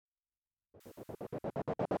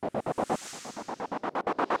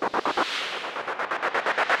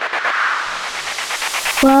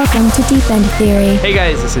Welcome to Deep End Theory. Hey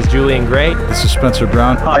guys, this is Julian Gray. This is Spencer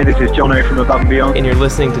Brown. Hi, this is John O from Above and Beyond. And you're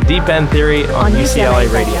listening to Deep End Theory on UCLA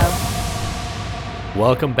Radio.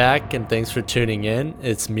 Welcome back and thanks for tuning in.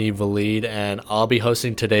 It's me, Valid, and I'll be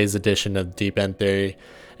hosting today's edition of Deep End Theory.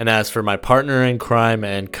 And as for my partner in crime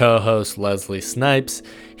and co-host Leslie Snipes,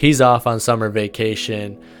 he's off on summer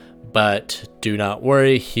vacation, but do not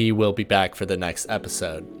worry, he will be back for the next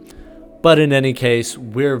episode. But in any case,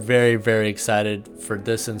 we're very, very excited for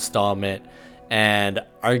this installment, and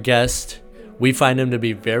our guest, we find him to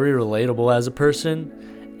be very relatable as a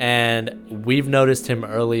person, and we've noticed him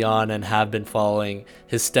early on and have been following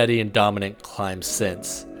his steady and dominant climb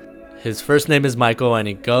since. His first name is Michael, and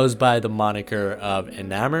he goes by the moniker of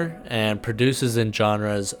Enamor and produces in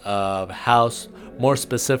genres of house, more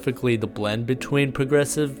specifically the blend between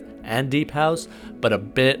progressive and deep house, but a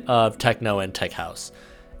bit of techno and tech house.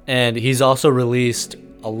 And he's also released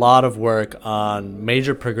a lot of work on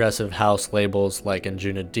major progressive house labels like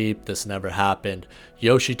Anjuna Deep, This Never Happened,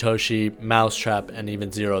 Yoshitoshi, Mousetrap, and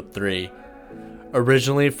even Zero 3.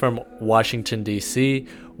 Originally from Washington, D.C.,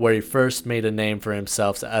 where he first made a name for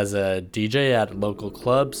himself as a DJ at local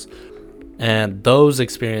clubs. And those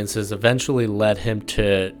experiences eventually led him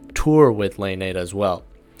to tour with Lane 8 as well.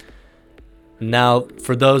 Now,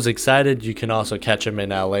 for those excited, you can also catch him in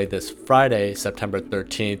LA this Friday, September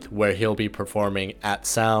 13th, where he'll be performing at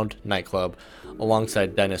Sound Nightclub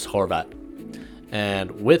alongside Dennis Horvat.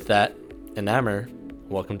 And with that, Enamor,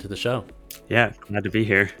 welcome to the show. Yeah, glad to be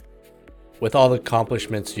here. With all the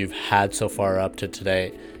accomplishments you've had so far up to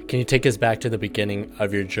today, can you take us back to the beginning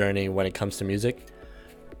of your journey when it comes to music?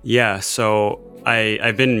 Yeah, so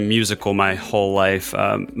I've been musical my whole life.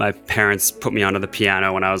 My parents put me onto the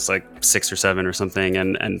piano when I was like 6 or 7 or something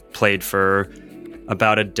and played for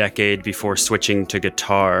about a decade before switching to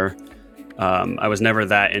guitar. I was never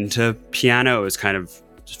that into piano. It was kind of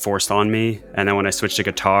forced on me. And then when I switched to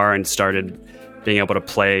guitar and started being able to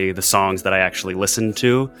play the songs that I actually listened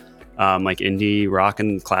to, like indie rock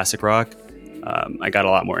and classic rock, I got a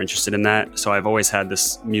lot more interested in that. So I've always had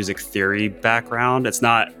this music theory background. It's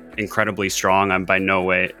not incredibly strong. I'm by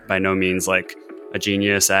no means like a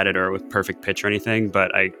genius at it or with perfect pitch or anything,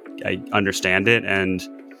 but I understand it. And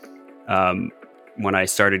when I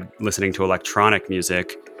started listening to electronic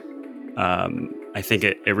music, I think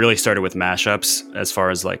it really started with mashups as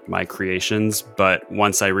far as like my creations. But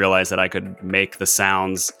once I realized that I could make the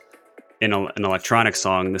sounds in an electronic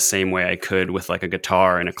song the same way I could with like a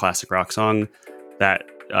guitar in a classic rock song, that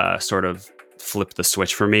sort of flipped the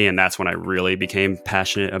switch for me. And that's when I really became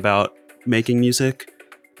passionate about making music.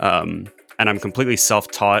 And I'm completely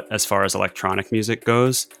self-taught as far as electronic music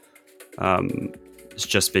goes. It's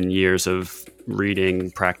just been years of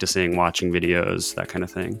reading, practicing, watching videos, that kind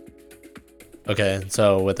of thing. Okay,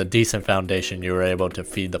 so with a decent foundation, you were able to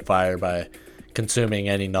feed the fire by consuming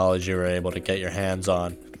any knowledge you were able to get your hands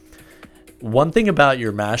on. One thing about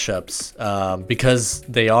your mashups, because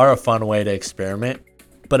they are a fun way to experiment,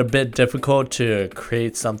 but a bit difficult to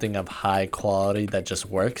create something of high quality that just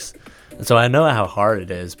works. And so I know how hard it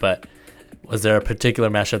is, but was there a particular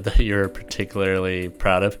mashup that you're particularly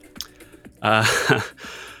proud of?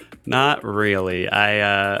 Not really.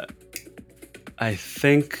 I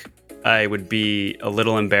think I would be a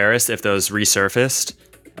little embarrassed if those resurfaced,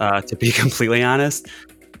 to be completely honest.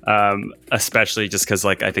 Especially just because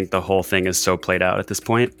like I think the whole thing is so played out at this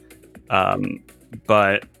point.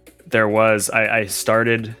 But there was I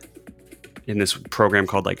started in this program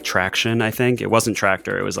called like Traction. I think it wasn't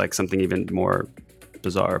Tractor. It was like something even more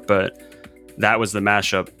bizarre. But that was the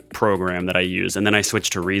mashup program that I used, and then I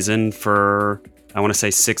switched to Reason for I want to say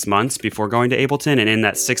 6 months before going to Ableton. And in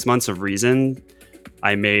that 6 months of Reason,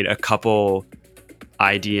 I made a couple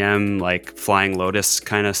IDM like Flying Lotus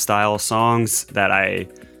kind of style songs that I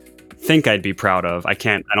think I'd be proud of. I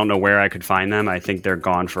don't know where I could find them. I think they're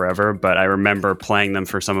gone forever, but I remember playing them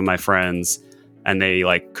for some of my friends and they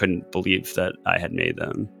like couldn't believe that I had made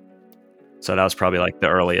them. So that was probably like the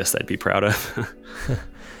earliest I'd be proud of.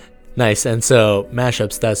 Nice. And so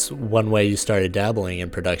mashups, that's one way you started dabbling in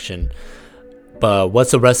production. But what's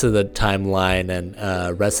the rest of the timeline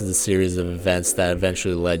and rest of the series of events that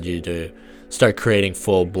eventually led you to start creating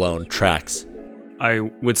full-blown tracks? I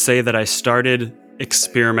would say that I started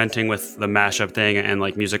experimenting with the mashup thing and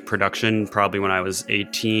like music production probably when I was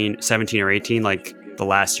 17 or 18, like the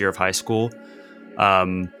last year of high school.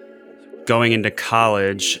 Going into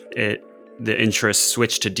college, the interest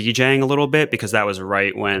switched to DJing a little bit because that was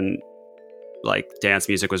right when like dance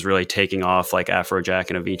music was really taking off, like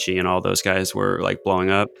Afrojack and Avicii and all those guys were like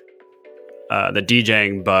blowing up. The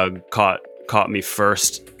DJing bug caught me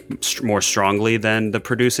first more strongly than the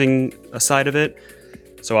producing side of it.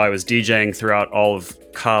 So I was DJing throughout all of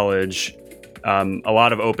college, a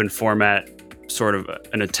lot of open format, sort of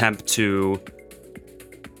an attempt to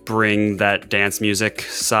bring that dance music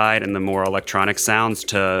side and the more electronic sounds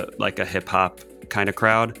to like a hip hop kind of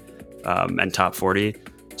crowd, and top 40.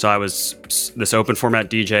 So I was this open format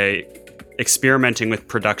DJ experimenting with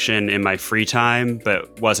production in my free time,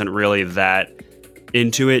 but wasn't really that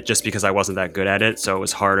into it just because I wasn't that good at it. So it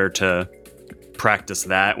was harder to practice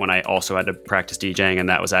that when I also had to practice DJing. And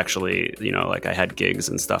that was actually, like I had gigs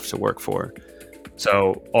and stuff to work for.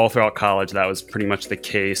 So all throughout college, that was pretty much the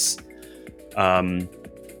case.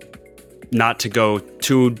 Not to go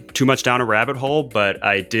too much down a rabbit hole, but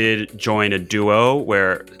I did join a duo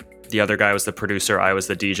where the other guy was the producer, I was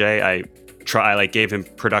the DJ. I gave him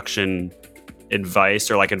production advice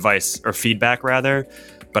or feedback rather,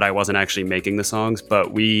 but I wasn't actually making the songs.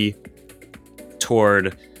 But we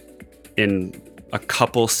toured in a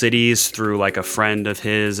couple cities through like a friend of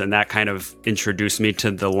his, and that kind of introduced me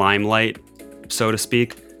to the limelight, so to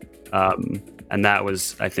speak. And that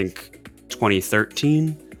was, I think,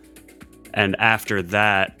 2013. And after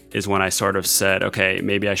that is when I sort of said, okay,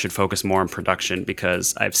 maybe I should focus more on production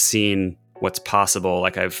because I've seen what's possible.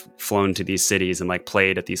 Like I've flown to these cities and like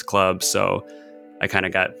played at these clubs. So I kind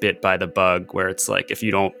of got bit by the bug where it's like, if you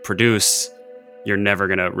don't produce, you're never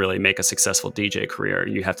going to really make a successful DJ career.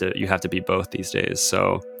 You have to be both these days.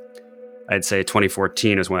 So I'd say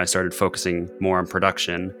 2014 is when I started focusing more on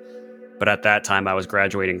production. But at that time I was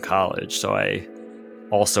graduating college. So I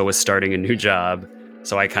also was starting a new job.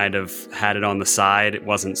 So I kind of had it on the side. It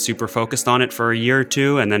wasn't super focused on it for a year or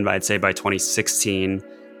two. And then I'd say by 2016,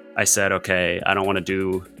 I said, okay, I don't want to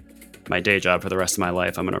do my day job for the rest of my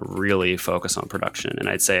life. I'm going to really focus on production. And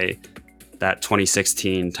I'd say that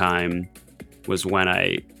 2016 time was when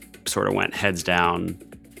I sort of went heads down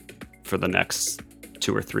for the next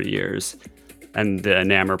 2 or 3 years. And the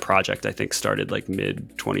Enamor project, I think, started like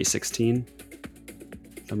mid 2016,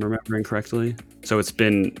 if I'm remembering correctly. So it's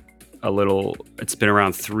been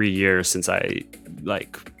around 3 years since I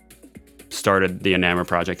like started the Enamor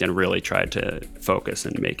project and really tried to focus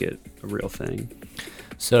and make it a real thing.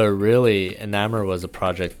 So really, Enamor was a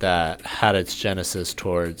project that had its genesis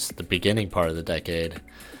towards the beginning part of the decade.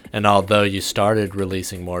 And although you started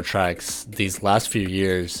releasing more tracks these last few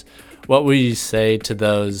years, what would you say to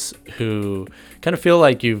those who kind of feel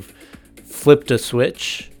like you've flipped a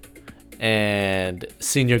switch and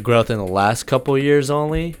seen your growth in the last couple years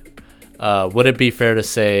only? Would it be fair to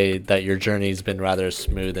say that your journey's been rather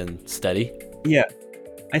smooth and steady? Yeah,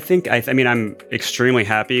 I mean, I'm extremely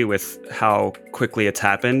happy with how quickly it's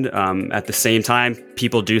happened. At the same time,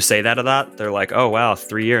 people do say that a lot. They're like, oh, wow,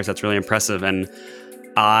 3 years, that's really impressive. And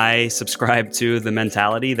I subscribe to the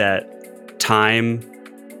mentality that time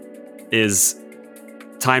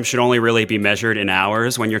should only really be measured in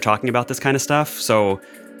hours when you're talking about this kind of stuff. So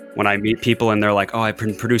when I meet people and they're like, oh, I've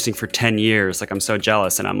been producing for 10 years, like I'm so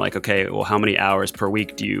jealous. And I'm like, okay, well, how many hours per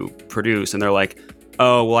week do you produce? And they're like,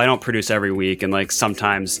 oh, well, I don't produce every week. And like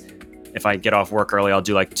sometimes if I get off work early, I'll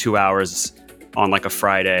do like 2 hours on like a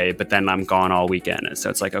Friday, but then I'm gone all weekend. And so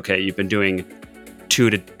it's like, okay, you've been doing 2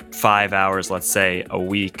 to 5 hours, let's say, a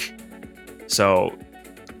week. So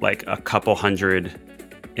like a couple hundred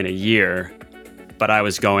in a year. But I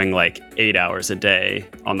was going like 8 hours a day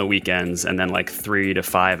on the weekends and then like 3 to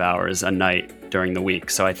 5 hours a night during the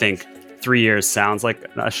week. So I think 3 years sounds like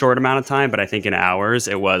a short amount of time, but I think in hours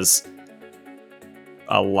it was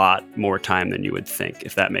a lot more time than you would think,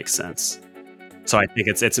 if that makes sense. So I think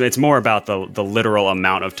it's more about the literal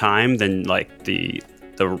amount of time than like the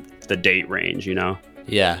date range, you know?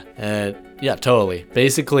 Yeah, yeah, totally.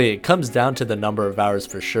 Basically, it comes down to the number of hours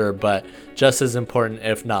for sure, but just as important,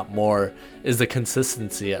 if not more, is the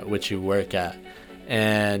consistency at which you work at.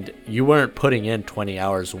 And you weren't putting in 20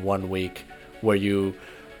 hours one week where you,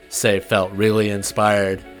 say, felt really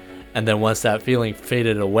inspired, and then once that feeling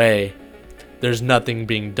faded away, there's nothing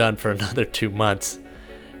being done for another 2 months.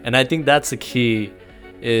 And I think that's the key,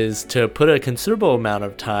 is to put a considerable amount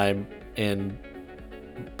of time in,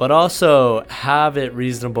 but also have it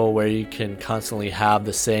reasonable where you can constantly have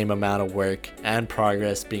the same amount of work and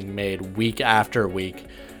progress being made week after week,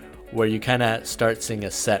 where you kind of start seeing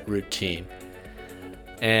a set routine.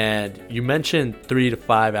 And you mentioned 3 to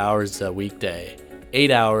 5 hours a weekday,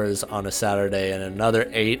 8 hours on a Saturday and another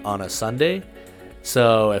 8 on a Sunday.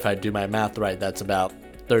 So if I do my math right, that's about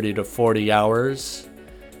 30 to 40 hours.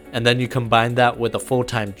 And then you combine that with a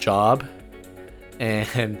full-time job,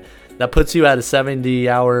 and that puts you at a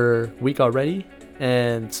 70-hour week already.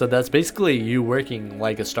 And so that's basically you working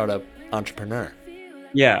like a startup entrepreneur.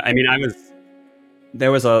 Yeah, I mean,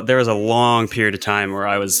 there was a long period of time where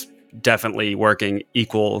I was definitely working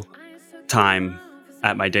equal time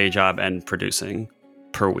at my day job and producing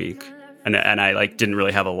per week. And I like didn't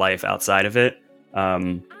really have a life outside of it.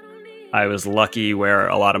 I was lucky where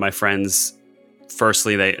a lot of my friends,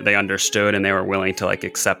 firstly, they understood and they were willing to like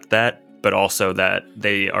accept that, but also that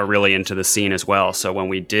they are really into the scene as well. So when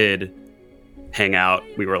we did hang out,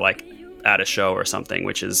 we were like at a show or something,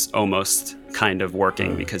 which is almost kind of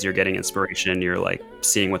working because you're getting inspiration, you're like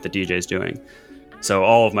seeing what the DJ's doing. So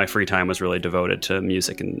all of my free time was really devoted to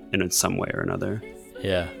music in some way or another.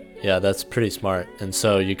 Yeah, that's pretty smart. And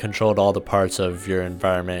so you controlled all the parts of your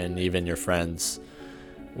environment, and even your friends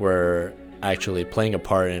were actually playing a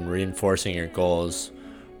part in reinforcing your goals,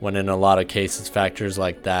 when in a lot of cases factors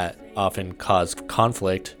like that often cause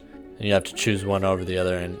conflict and you have to choose one over the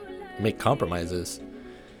other and make compromises.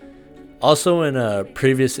 Also, in a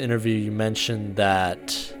previous interview, you mentioned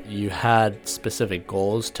that you had specific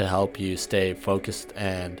goals to help you stay focused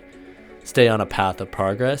and stay on a path of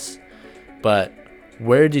progress. But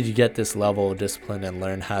where did you get this level of discipline and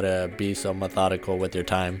learn how to be so methodical with your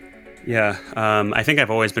time? Yeah, I think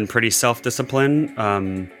I've always been pretty self-disciplined.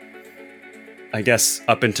 I guess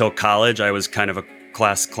up until college, I was kind of a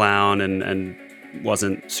class clown and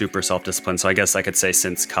wasn't super self-disciplined. So I guess I could say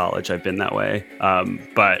since college, I've been that way.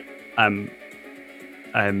 But I'm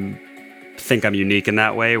think I'm unique in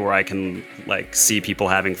that way, where I can like see people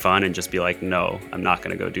having fun and just be like, no, I'm not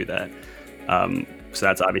going to go do that. So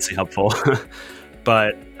that's obviously helpful.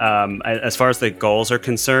 But as far as the goals are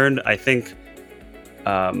concerned, I think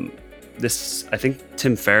Tim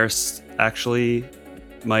Ferriss actually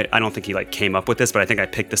I don't think he like came up with this, but I think I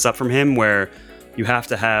picked this up from him, where you have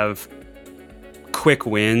to have quick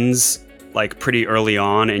wins like pretty early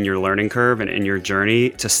on in your learning curve and in your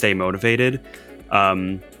journey to stay motivated.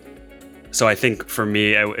 So I think for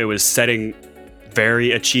me, it was setting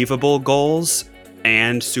very achievable goals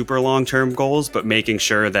and super long-term goals, but making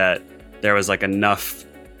sure that there was like enough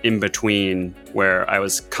in between where I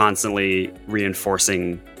was constantly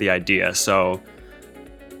reinforcing the idea. So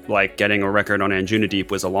like getting a record on Anjunadeep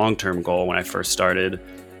was a long-term goal when I first started,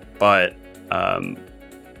 but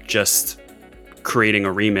just creating a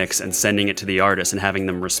remix and sending it to the artist and having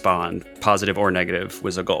them respond, positive or negative,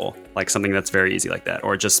 was a goal. Like something that's very easy like that.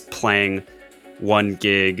 Or just playing one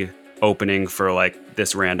gig opening for like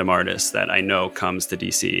this random artist that I know comes to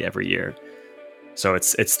DC every year. So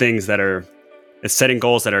it's things that are, it's setting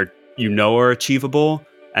goals that are, are achievable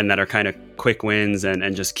and that are kind of quick wins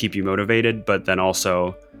and just keep you motivated, but then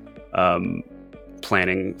also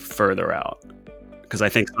planning further out. Because I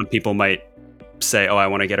think some people might say, oh, I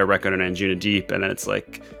want to get a record on Anjunadeep, and then it's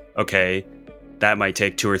like, okay, that might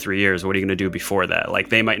take 2 or 3 years. What are you going to do before that? Like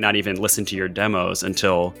they might not even listen to your demos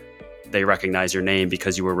until they recognize your name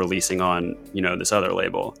because you were releasing on, this other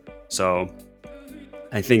label. So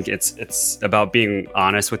I think it's about being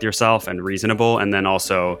honest with yourself and reasonable, and then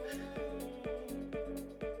also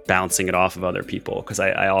bouncing it off of other people. Because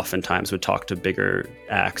I oftentimes would talk to bigger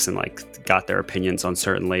acts and like got their opinions on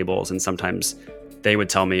certain labels, and sometimes they would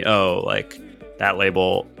tell me, oh, like that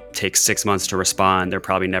label takes 6 months to respond. They're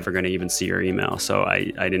probably never going to even see your email. So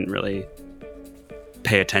I didn't really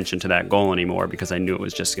pay attention to that goal anymore because I knew it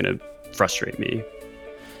was just going to frustrate me.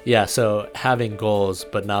 Yeah, so having goals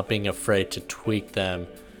but not being afraid to tweak them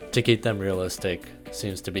to keep them realistic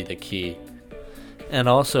seems to be the key. And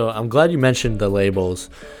also, I'm glad you mentioned the labels.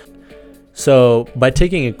 So by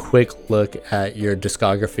taking a quick look at your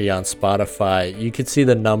discography on Spotify, you can see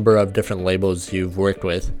the number of different labels you've worked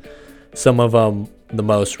with. Some of them the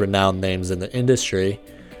most renowned names in the industry.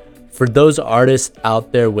 For those artists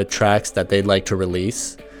out there with tracks that they'd like to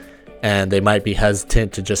release, and they might be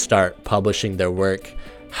hesitant to just start publishing their work,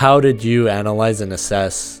 how did you analyze and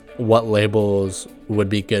assess what labels would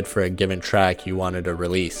be good for a given track you wanted to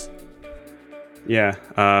release? Yeah,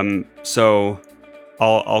 so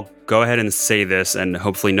I'll go ahead and say this, and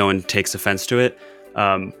hopefully no one takes offense to it,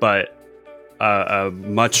 but a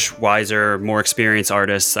much wiser, more experienced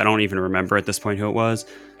artist, I don't even remember at this point who it was,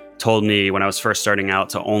 told me when I was first starting out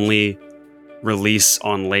to only release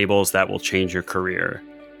on labels that will change your career.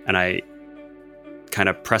 And I kind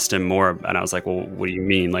of pressed him more, and I was like, well, what do you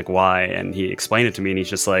mean? Like, why? And he explained it to me, and he's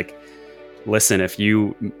just like, listen, if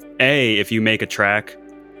you make a track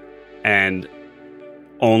and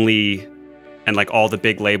like all the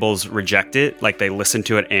big labels reject it, like they listen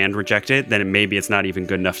to it and reject it, then maybe it's not even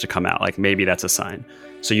good enough to come out. Like maybe that's a sign.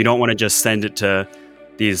 So you don't want to just send it to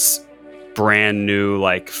these brand new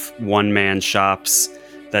like one-man shops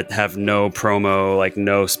that have no promo, like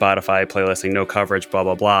no Spotify playlisting, no coverage, blah,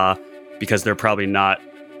 blah, blah, because they're probably not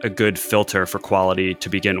a good filter for quality to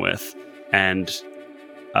begin with. And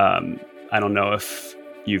I don't know if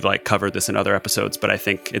you've like covered this in other episodes, but I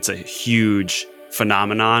think it's a huge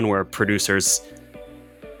phenomenon where producers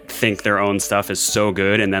think their own stuff is so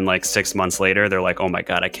good, and then like 6 months later they're like, oh my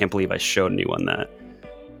god, I can't believe I showed anyone that.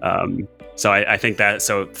 So I think that,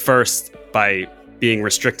 so first, by being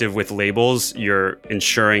restrictive with labels, you're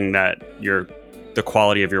ensuring that the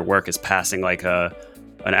quality of your work is passing like an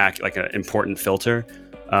important filter,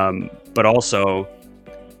 but also,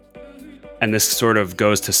 and this sort of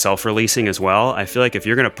goes to self-releasing as well, I feel like if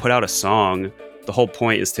you're going to put out a song, the whole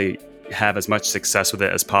point is to have as much success with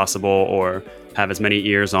it as possible, or have as many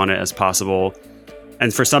ears on it as possible.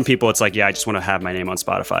 And for some people, it's like, yeah, I just want to have my name on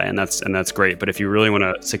Spotify, and that's great. But if you really want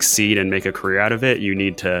to succeed and make a career out of it, you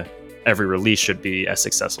need to, every release should be as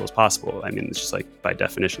successful as possible. I mean, it's just like, by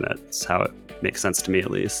definition, that's how it makes sense to me, at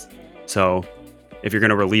least. So if you're going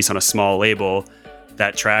to release on a small label,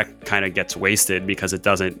 that track kind of gets wasted because it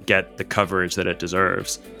doesn't get the coverage that it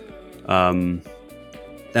deserves.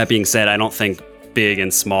 That being said, I don't think big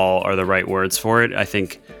and small are the right words for it. I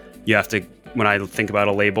think you have to, when I think about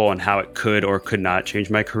a label and how it could or could not change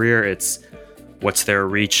my career, it's what's their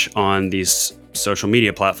reach on these social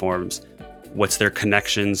media platforms? What's their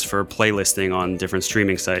connections for playlisting on different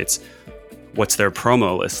streaming sites? What's their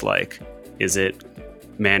promo list like? Is it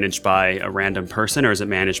managed by a random person, or is it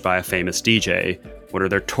managed by a famous DJ? What are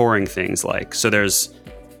their touring things like? So there's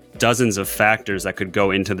dozens of factors that could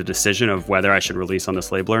go into the decision of whether I should release on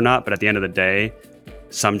this label or not. But at the end of the day,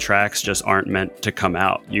 some tracks just aren't meant to come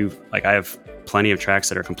out. I have plenty of tracks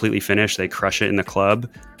that are completely finished. They crush it in the club,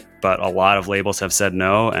 but a lot of labels have said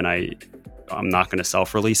no, and I'm not going to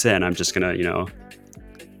self-release it, and I'm just going to,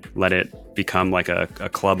 let it become like a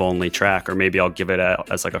club-only track, or maybe I'll give it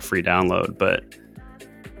as like a free download. But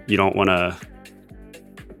you don't want to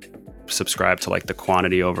subscribe to like the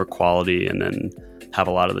quantity over quality and then have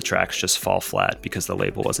a lot of the tracks just fall flat because the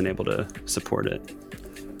label wasn't able to support it.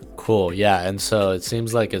 Cool. Yeah. And so it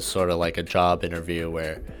seems like it's sort of like a job interview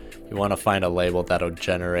where you want to find a label that'll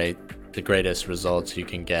generate the greatest results you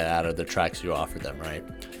can get out of the tracks you offer them, right?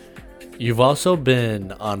 You've also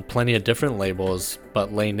been on plenty of different labels,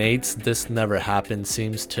 but Lane 8's This Never Happened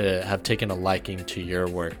seems to have taken a liking to your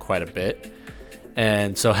work quite a bit.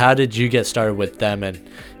 And so how did you get started with them and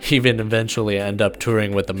even eventually end up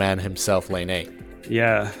touring with the man himself, Lane 8?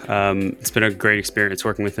 Yeah, it's been a great experience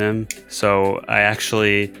working with him. So I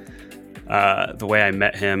actually, the way I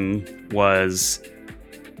met him was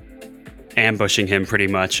ambushing him pretty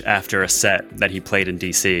much after a set that he played in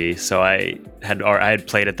DC. So I had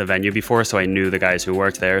played at the venue before, so I knew the guys who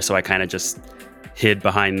worked there. So I kind of just hid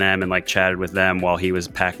behind them and like chatted with them while he was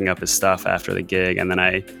packing up his stuff after the gig. And then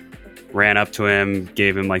I ran up to him,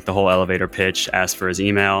 gave him like the whole elevator pitch, asked for his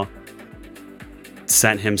email,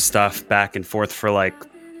 sent him stuff back and forth for like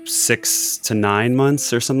 6 to 9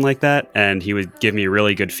 months or something like that. And he would give me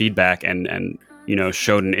really good feedback and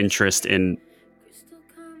showed an interest in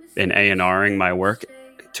A&Ring my work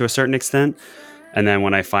to a certain extent. And then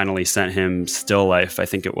when I finally sent him Still Life, I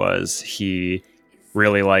think it was, he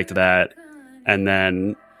really liked that. And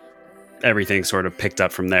then everything sort of picked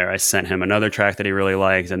up from there. I sent him another track that he really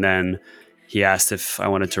liked, and then he asked if I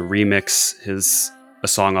wanted to remix a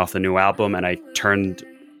song off the new album, and I turned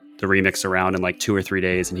the remix around in like 2 or 3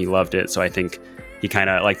 days, and he loved it. So I think he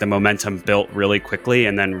kind of like the momentum built really quickly,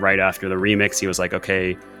 and then right after the remix, he was like,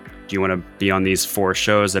 okay, do you want to be on these 4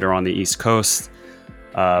 shows that are on the East Coast?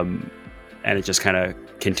 And it just kind of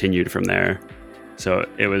continued from there. So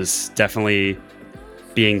it was definitely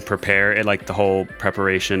being prepared, like the whole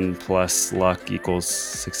preparation plus luck equals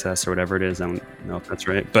success or whatever it is. I don't know if that's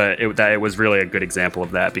right, but it was really a good example of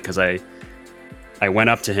that, because I went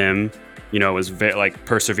up to him, was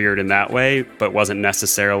persevered in that way, but wasn't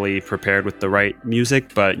necessarily prepared with the right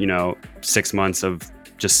music. But 6 months of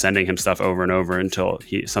just sending him stuff over and over until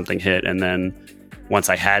something hit, and then once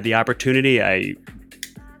I had the opportunity, I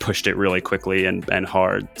pushed it really quickly and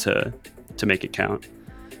hard to make it count.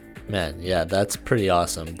 Man, yeah, that's pretty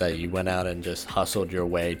awesome that you went out and just hustled your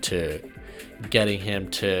way to getting him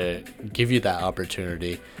to give you that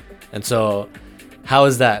opportunity. And so how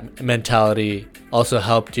has that mentality also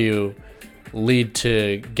helped you lead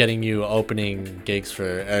to getting you opening gigs for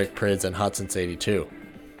Eric Prydz and Hot Since 82?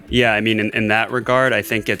 Yeah, I mean, in that regard, I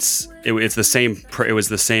think it was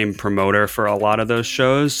the same promoter for a lot of those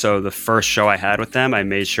shows. So the first show I had with them, I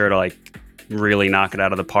made sure to like really knock it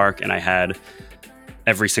out of the park, and I had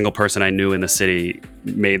every single person I knew in the city,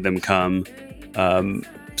 made them come,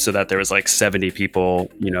 so that there was like 70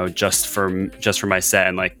 people, just for my set,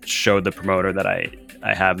 and like showed the promoter that I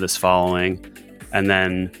have this following. And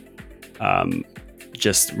then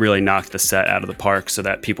just really knocked the set out of the park, so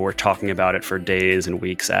that people were talking about it for days and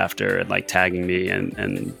weeks after, and like tagging me.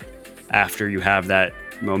 And after you have that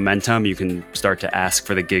momentum, you can start to ask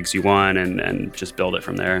for the gigs you want and just build it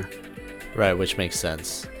from there. Right, which makes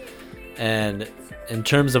sense. And in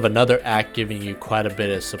terms of another act giving you quite a bit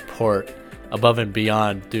of support above and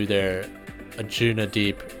beyond through their Anjuna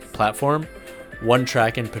Deep platform, one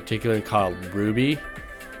track in particular called Ruby,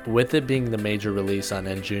 with it being the major release on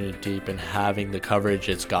Anjuna Deep and having the coverage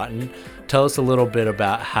it's gotten, tell us a little bit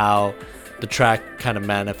about how the track kind of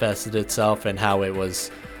manifested itself and how it was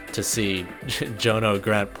to see Jono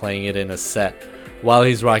Grant playing it in a set while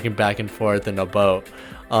he's rocking back and forth in a boat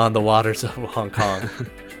on the waters of Hong Kong.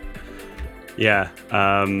 Yeah,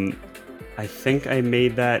 I think I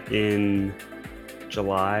made that in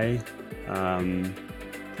July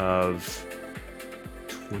of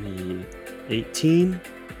 2018.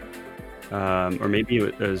 Or maybe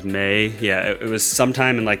it was May. Yeah, it was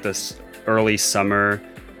sometime in like this early summer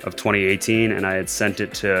of 2018, and I had sent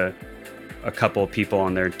it to a couple of people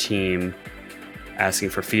on their team asking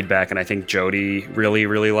for feedback, and I think Jody really,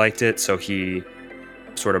 really liked it, so he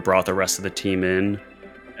sort of brought the rest of the team in,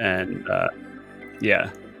 and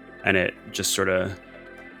and it just sort of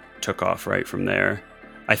took off right from there.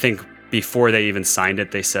 I think before they even signed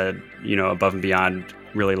it, they said, Above and Beyond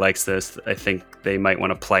really likes this. I think they might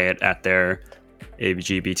want to play it at their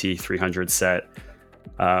AGBT 300 set.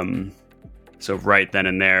 So right then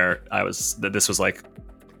and there, this was like,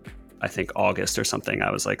 I think August or something.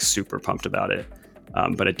 I was like super pumped about it.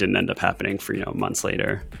 But it didn't end up happening for, months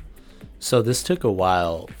later. So this took a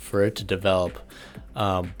while for it to develop,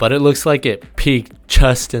 but it looks like it peaked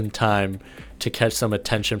just in time to catch some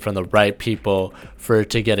attention from the right people for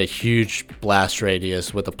it to get a huge blast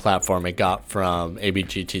radius with the platform it got from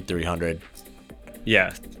AGBT 300.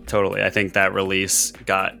 Yeah, totally. I think that release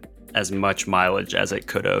got as much mileage as it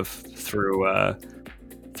could have through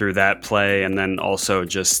that play, and then also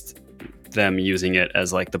just them using it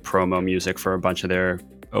as like the promo music for a bunch of their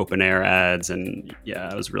open air ads. And yeah,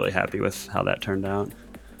 I was really happy with how that turned out.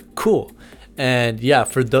 Cool. And yeah,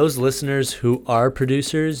 for those listeners who are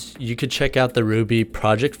producers, you could check out the Ruby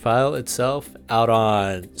project file itself out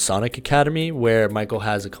on Sonic Academy, where Michael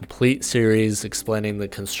has a complete series explaining the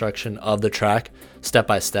construction of the track step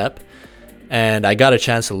by step. And I got a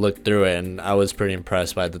chance to look through it, and I was pretty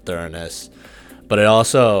impressed by the thoroughness. But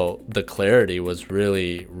the clarity was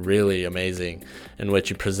really, really amazing, in which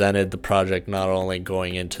you presented the project not only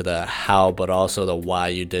going into the how, but also the why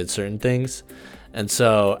you did certain things. And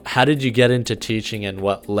so how did you get into teaching, and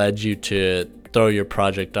what led you to throw your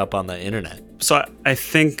project up on the internet? So I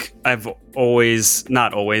think I've always,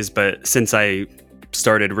 not always, but since I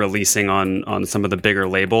started releasing on some of the bigger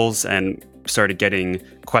labels and started getting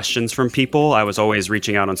questions from people, I was always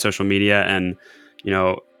reaching out on social media and,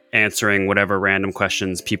 answering whatever random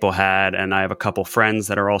questions people had. And I have a couple friends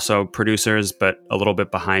that are also producers, but a little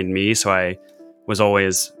bit behind me. So I was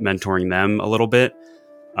always mentoring them a little bit.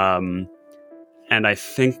 And I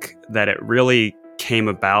think that it really came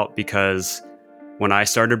about because when I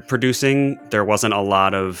started producing, there wasn't a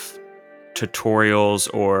lot of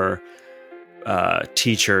tutorials or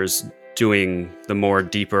teachers doing the more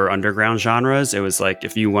deeper underground genres. It was like,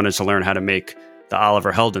 if you wanted to learn how to make the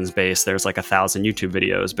Oliver Heldens bass, there's like 1,000 YouTube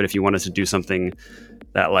videos. But if you wanted to do something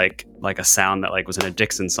that like a sound that like was in a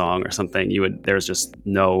Dixon song or something, there's just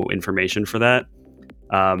no information for that.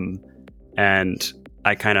 And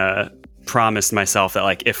I kind of promised myself that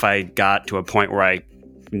like if I got to a point where I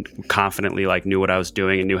confidently like knew what I was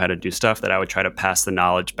doing and knew how to do stuff, that I would try to pass the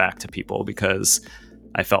knowledge back to people, because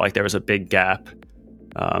I felt like there was a big gap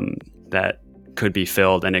that could be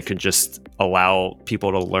filled, and it could just allow people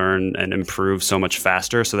to learn and improve so much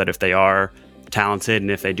faster, so that if they are talented and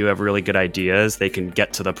if they do have really good ideas, they can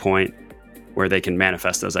get to the point where they can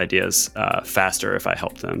manifest those ideas faster if I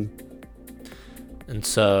help them. And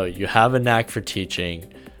so you have a knack for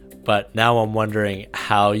teaching, but now I'm wondering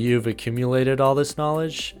how you've accumulated all this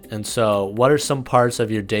knowledge. And so what are some parts of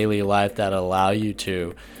your daily life that allow you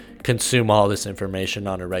to consume all this information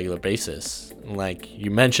on a regular basis? Like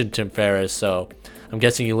you mentioned Tim Ferriss, so I'm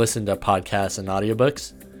guessing you listen to podcasts and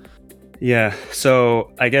audiobooks. Yeah,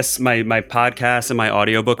 so I guess my podcast and my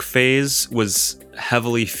audiobook phase was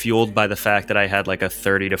heavily fueled by the fact that I had like a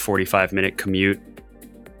 30 to 45 minute commute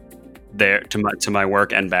there to my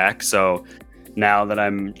work and back. So now that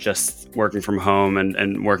I'm just working from home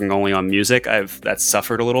and working only on music, that's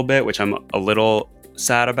suffered a little bit, which I'm a little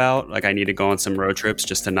sad about. Like I need to go on some road trips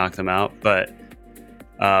just to knock them out. But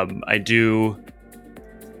I do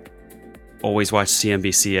always watch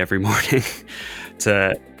CNBC every morning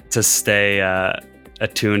to stay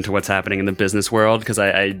attuned to what's happening in the business world, because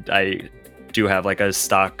I do have like a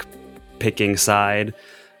stock picking side.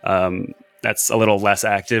 That's a little less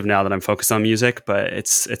active now that I'm focused on music, but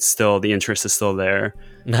it's still, the interest is still there.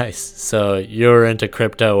 Nice. So you were into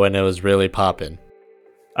crypto when it was really popping.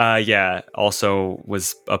 Yeah, also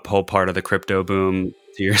was a whole part of the crypto boom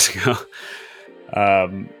 2 years ago.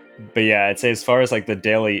 But yeah, I'd say as far as like the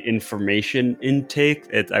daily information intake,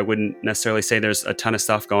 I wouldn't necessarily say there's a ton of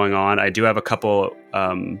stuff going on. I do have a couple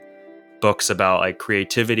books about like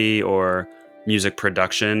creativity or music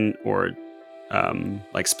production, or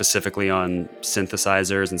like specifically on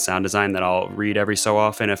synthesizers and sound design, that I'll read every so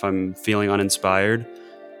often if I'm feeling uninspired.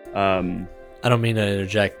 I don't mean to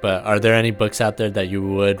interject, but are there any books out there that you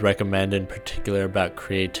would recommend in particular about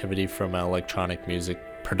creativity from an electronic music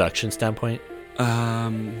production standpoint?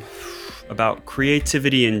 About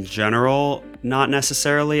creativity in general, not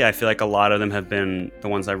necessarily. I feel like a lot of them have been, the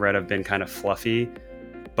ones I've read have been kind of fluffy,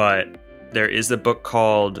 but there is a book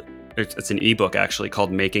called, it's an ebook actually,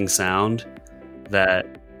 called Making Sound, that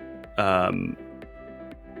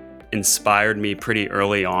inspired me pretty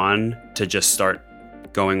early on to just start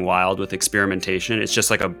going wild with experimentation. It's just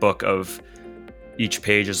like a book of, each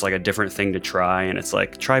page is like a different thing to try, and it's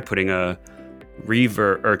like, try putting a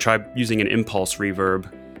reverb, or try using an impulse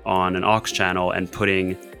reverb on an aux channel and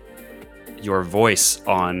putting your voice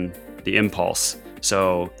on the impulse.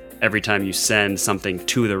 So every time you send something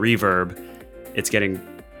to the reverb, it's getting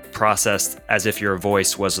processed as if your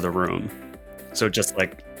voice was the room. So just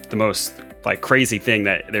like the most like crazy thing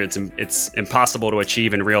that it's impossible to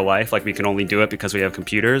achieve in real life. Like we can only do it because we have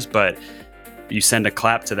computers, but you send a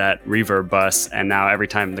clap to that reverb bus, and now every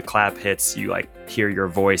time the clap hits, you like hear your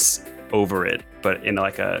voice over it, but in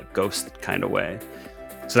like a ghost kind of way.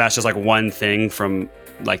 So that's just like one thing from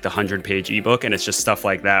like the 100-page ebook, and it's just stuff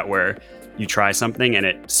like that where you try something and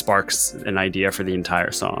it sparks an idea for the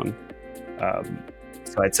entire song.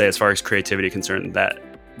 So I'd say as far as creativity concerned,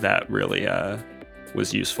 that really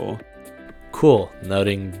was useful. Cool.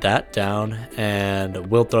 Noting that down, and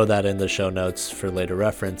we'll throw that in the show notes for later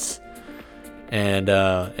reference. And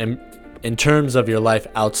in terms of your life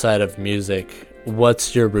outside of music,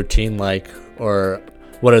 what's your routine like, or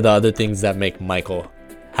what are the other things that make Michael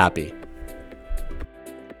happy?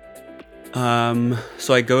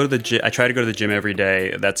 So I go to the gym. I try to go to the gym every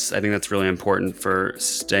day. I think that's really important for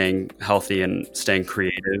staying healthy and staying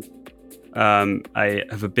creative. I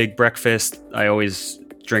have a big breakfast. I always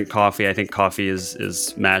drink coffee. I think coffee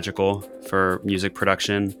is magical for music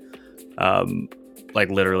production. Like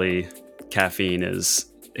literally, caffeine is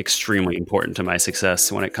extremely important to my success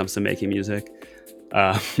when it comes to making music.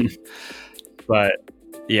 But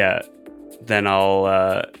yeah, then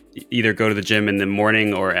I'll either go to the gym in the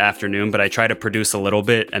morning or afternoon, but I try to produce a little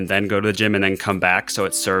bit and then go to the gym and then come back, so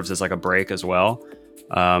it serves as like a break as well.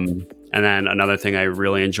 And then another thing I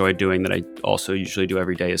really enjoy doing that I also usually do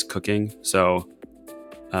every day is cooking. So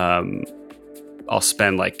I'll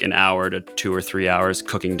spend like an hour to 2 or 3 hours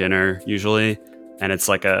cooking dinner usually. And it's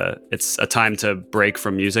a time to break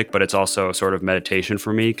from music, but it's also sort of meditation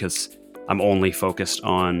for me, because I'm only focused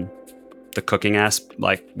on the cooking aspect,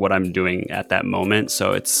 like what I'm doing at that moment.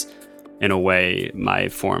 So it's in a way my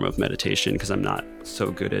form of meditation, because I'm not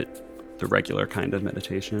so good at the regular kind of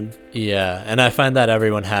meditation. Yeah, and I find that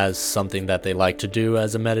everyone has something that they like to do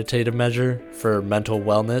as a meditative measure for mental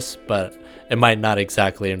wellness, but it might not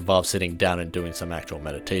exactly involve sitting down and doing some actual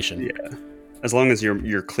meditation. Yeah, as long as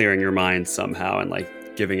you're clearing your mind somehow and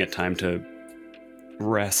like giving it time to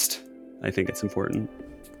rest, I think it's important.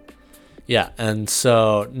 Yeah, and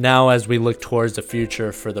so now as we look towards the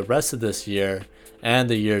future for the rest of this year and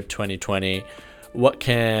the year 2020, what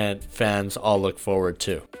can fans all look forward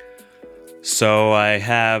to? So I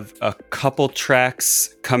have a couple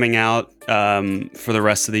tracks coming out for the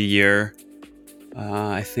rest of the year.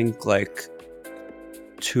 I think like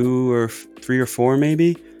 2 or 3 or 4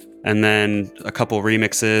 maybe, and then a couple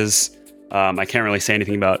remixes. I can't really say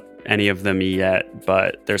anything about any of them yet,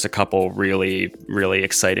 but there's a couple really, really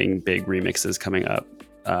exciting big remixes coming up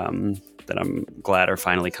that I'm glad are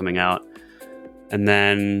finally coming out. And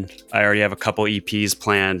then I already have a couple EPs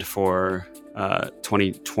planned for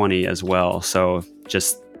 2020 as well. So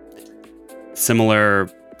just similar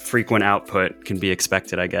frequent output can be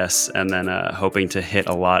expected, I guess. And then hoping to hit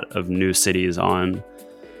a lot of new cities in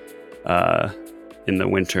the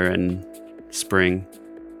winter and spring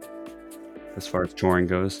as far as touring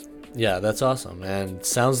goes. Yeah, that's awesome. And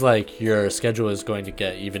sounds like your schedule is going to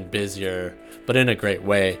get even busier, but in a great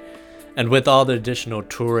way. And with all the additional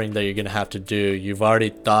touring that you're going to have to do, you've already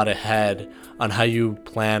thought ahead on how you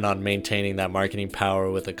plan on maintaining that marketing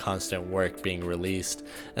power with the constant work being released.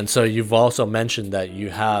 And so you've also mentioned that you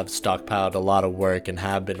have stockpiled a lot of work and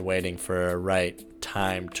have been waiting for a right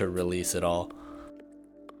time to release it all.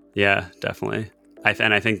 Yeah, definitely.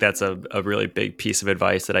 And I think that's a really big piece of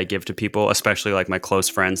advice that I give to people, especially like my close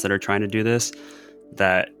friends that are trying to do this,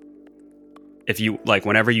 that if you like,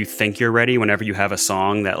 whenever you think you're ready, whenever you have a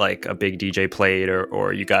song that like a big DJ played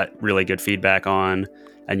or you got really good feedback on,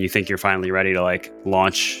 and you think you're finally ready to like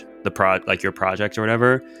launch your project or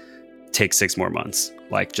whatever, take 6 more months.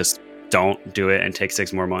 Like, just don't do it and take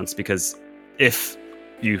 6 more months, because if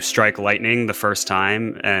you strike lightning the first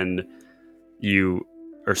time and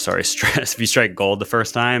if you strike gold the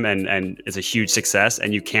first time and it's a huge success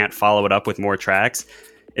and you can't follow it up with more tracks,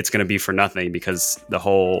 it's going to be for nothing, because the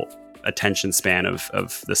whole attention span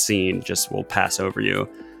of the scene just will pass over you.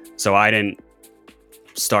 So I didn't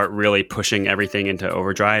start really pushing everything into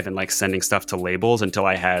overdrive and like sending stuff to labels until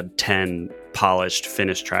I had 10 polished,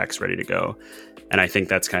 finished tracks ready to go. And I think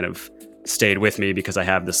that's kind of stayed with me because I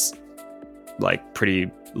have this like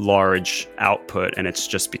pretty large output, and it's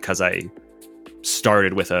just because I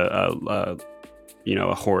started with a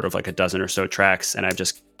horde of like a dozen or so tracks, and I've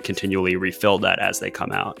just continually refilled that as they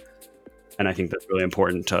come out. And I think that's really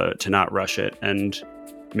important to not rush it and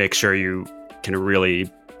make sure you can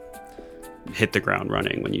really hit the ground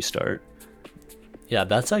running when you start. Yeah,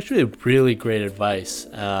 that's actually really great advice.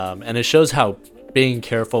 And it shows how being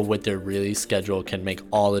careful with your release schedule can make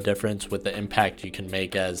all the difference with the impact you can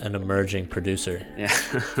make as an emerging producer. Yeah.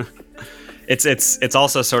 It's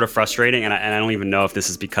also sort of frustrating, and I don't even know if this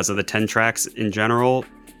is because of the 10 tracks in general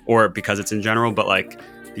or because it's in general, but like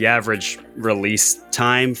the average release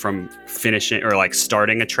time from finishing or like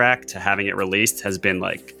starting a track to having it released has been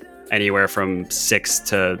like anywhere from 6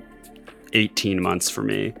 to 18 months for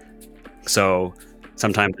me. So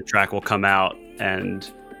sometimes the track will come out and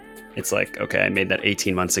it's like, okay, I made that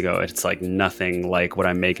 18 months ago. It's like nothing like what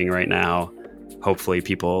I'm making right now. Hopefully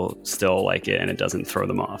people still like it and it doesn't throw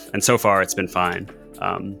them off. And so far it's been fine.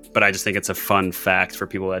 But I just think it's a fun fact for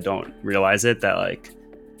people that don't realize it, that like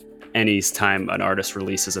any time an artist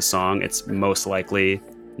releases a song, it's most likely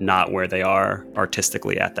not where they are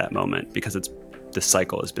artistically at that moment, because the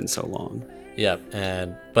cycle has been so long. Yeah,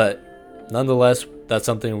 but nonetheless, that's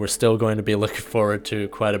something we're still going to be looking forward to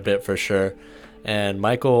quite a bit for sure. And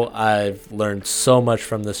Michael, I've learned so much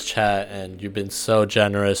from this chat, and you've been so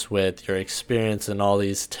generous with your experience and all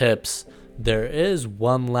these tips. There is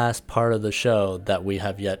one last part of the show that we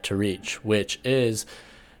have yet to reach, which is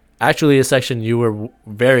actually a section you were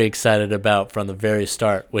very excited about from the very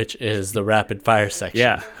start, which is the rapid fire section.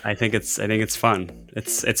 Yeah, I think it's fun.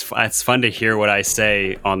 It's fun to hear what I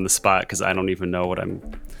say on the spot, because I don't even know what I'm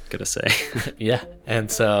gonna say. Yeah, and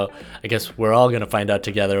so I guess we're all gonna find out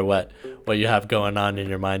together what you have going on in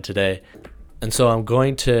your mind today. And so I'm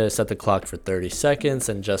going to set the clock for 30 seconds,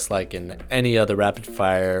 and just like in any other rapid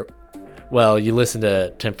fire, well, you listen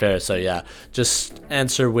to Tim Ferriss, so yeah, just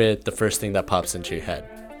answer with the first thing that pops into your head.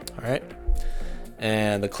 All right,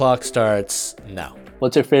 and the clock starts now.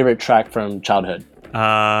 What's your favorite track from childhood?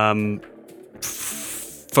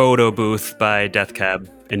 Photo Booth by Death Cab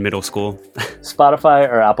in middle school. Spotify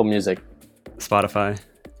or Apple Music? Spotify.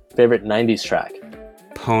 Favorite 90s track?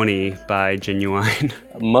 Pony by Genuine.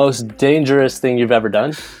 Most dangerous thing you've ever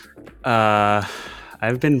done?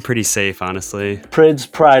 I've been pretty safe, honestly. Prids,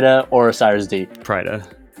 Prida, or Cyrus D? Prida.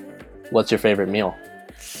 What's your favorite meal?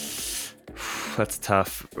 That's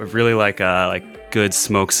tough. I really like good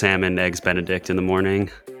smoked salmon, eggs Benedict in the morning.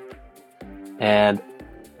 And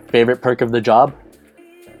favorite perk of the job?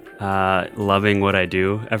 Loving what I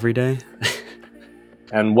do every day.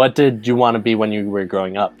 And what did you want to be when you were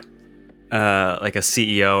growing up? Like a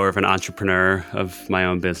CEO or an entrepreneur of my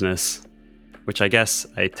own business, which I guess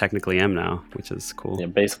I technically am now, which is cool. Yeah,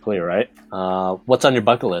 basically, right? What's on your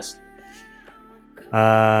bucket list?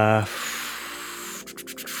 To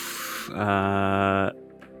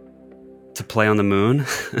play on the moon.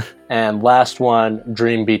 And last one,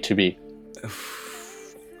 dream B2B.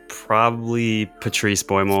 Probably Patrice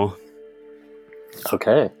Boymel.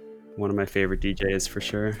 Okay. One of my favorite DJs for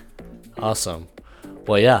sure. Awesome.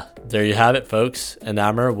 Well, yeah, there you have it, folks.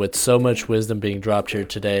 Enamour, with so much wisdom being dropped here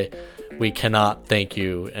today, we cannot thank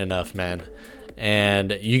you enough, man.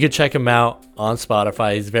 And you can check him out on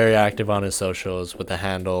Spotify. He's very active on his socials with the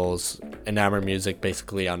handles Enamour Music,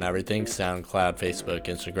 basically on everything: SoundCloud, Facebook,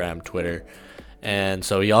 Instagram, Twitter. And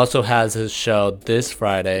so he also has his show this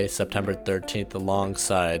Friday, September 13th,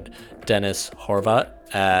 alongside Dennis Horvat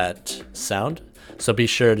at Sound. So be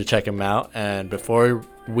sure to check him out. And before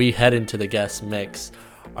we head into the guest mix,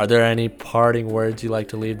 are there any parting words you'd like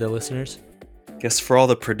to leave the listeners? I guess for all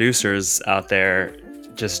the producers out there,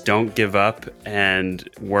 just don't give up and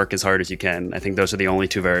work as hard as you can. I think those are the only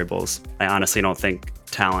two variables. I honestly don't think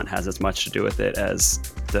talent has as much to do with it as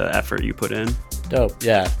the effort you put in. Dope,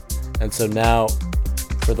 yeah. And so now,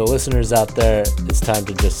 for the listeners out there, it's time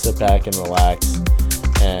to just sit back and relax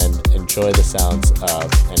and enjoy the sounds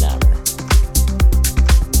of Enamour.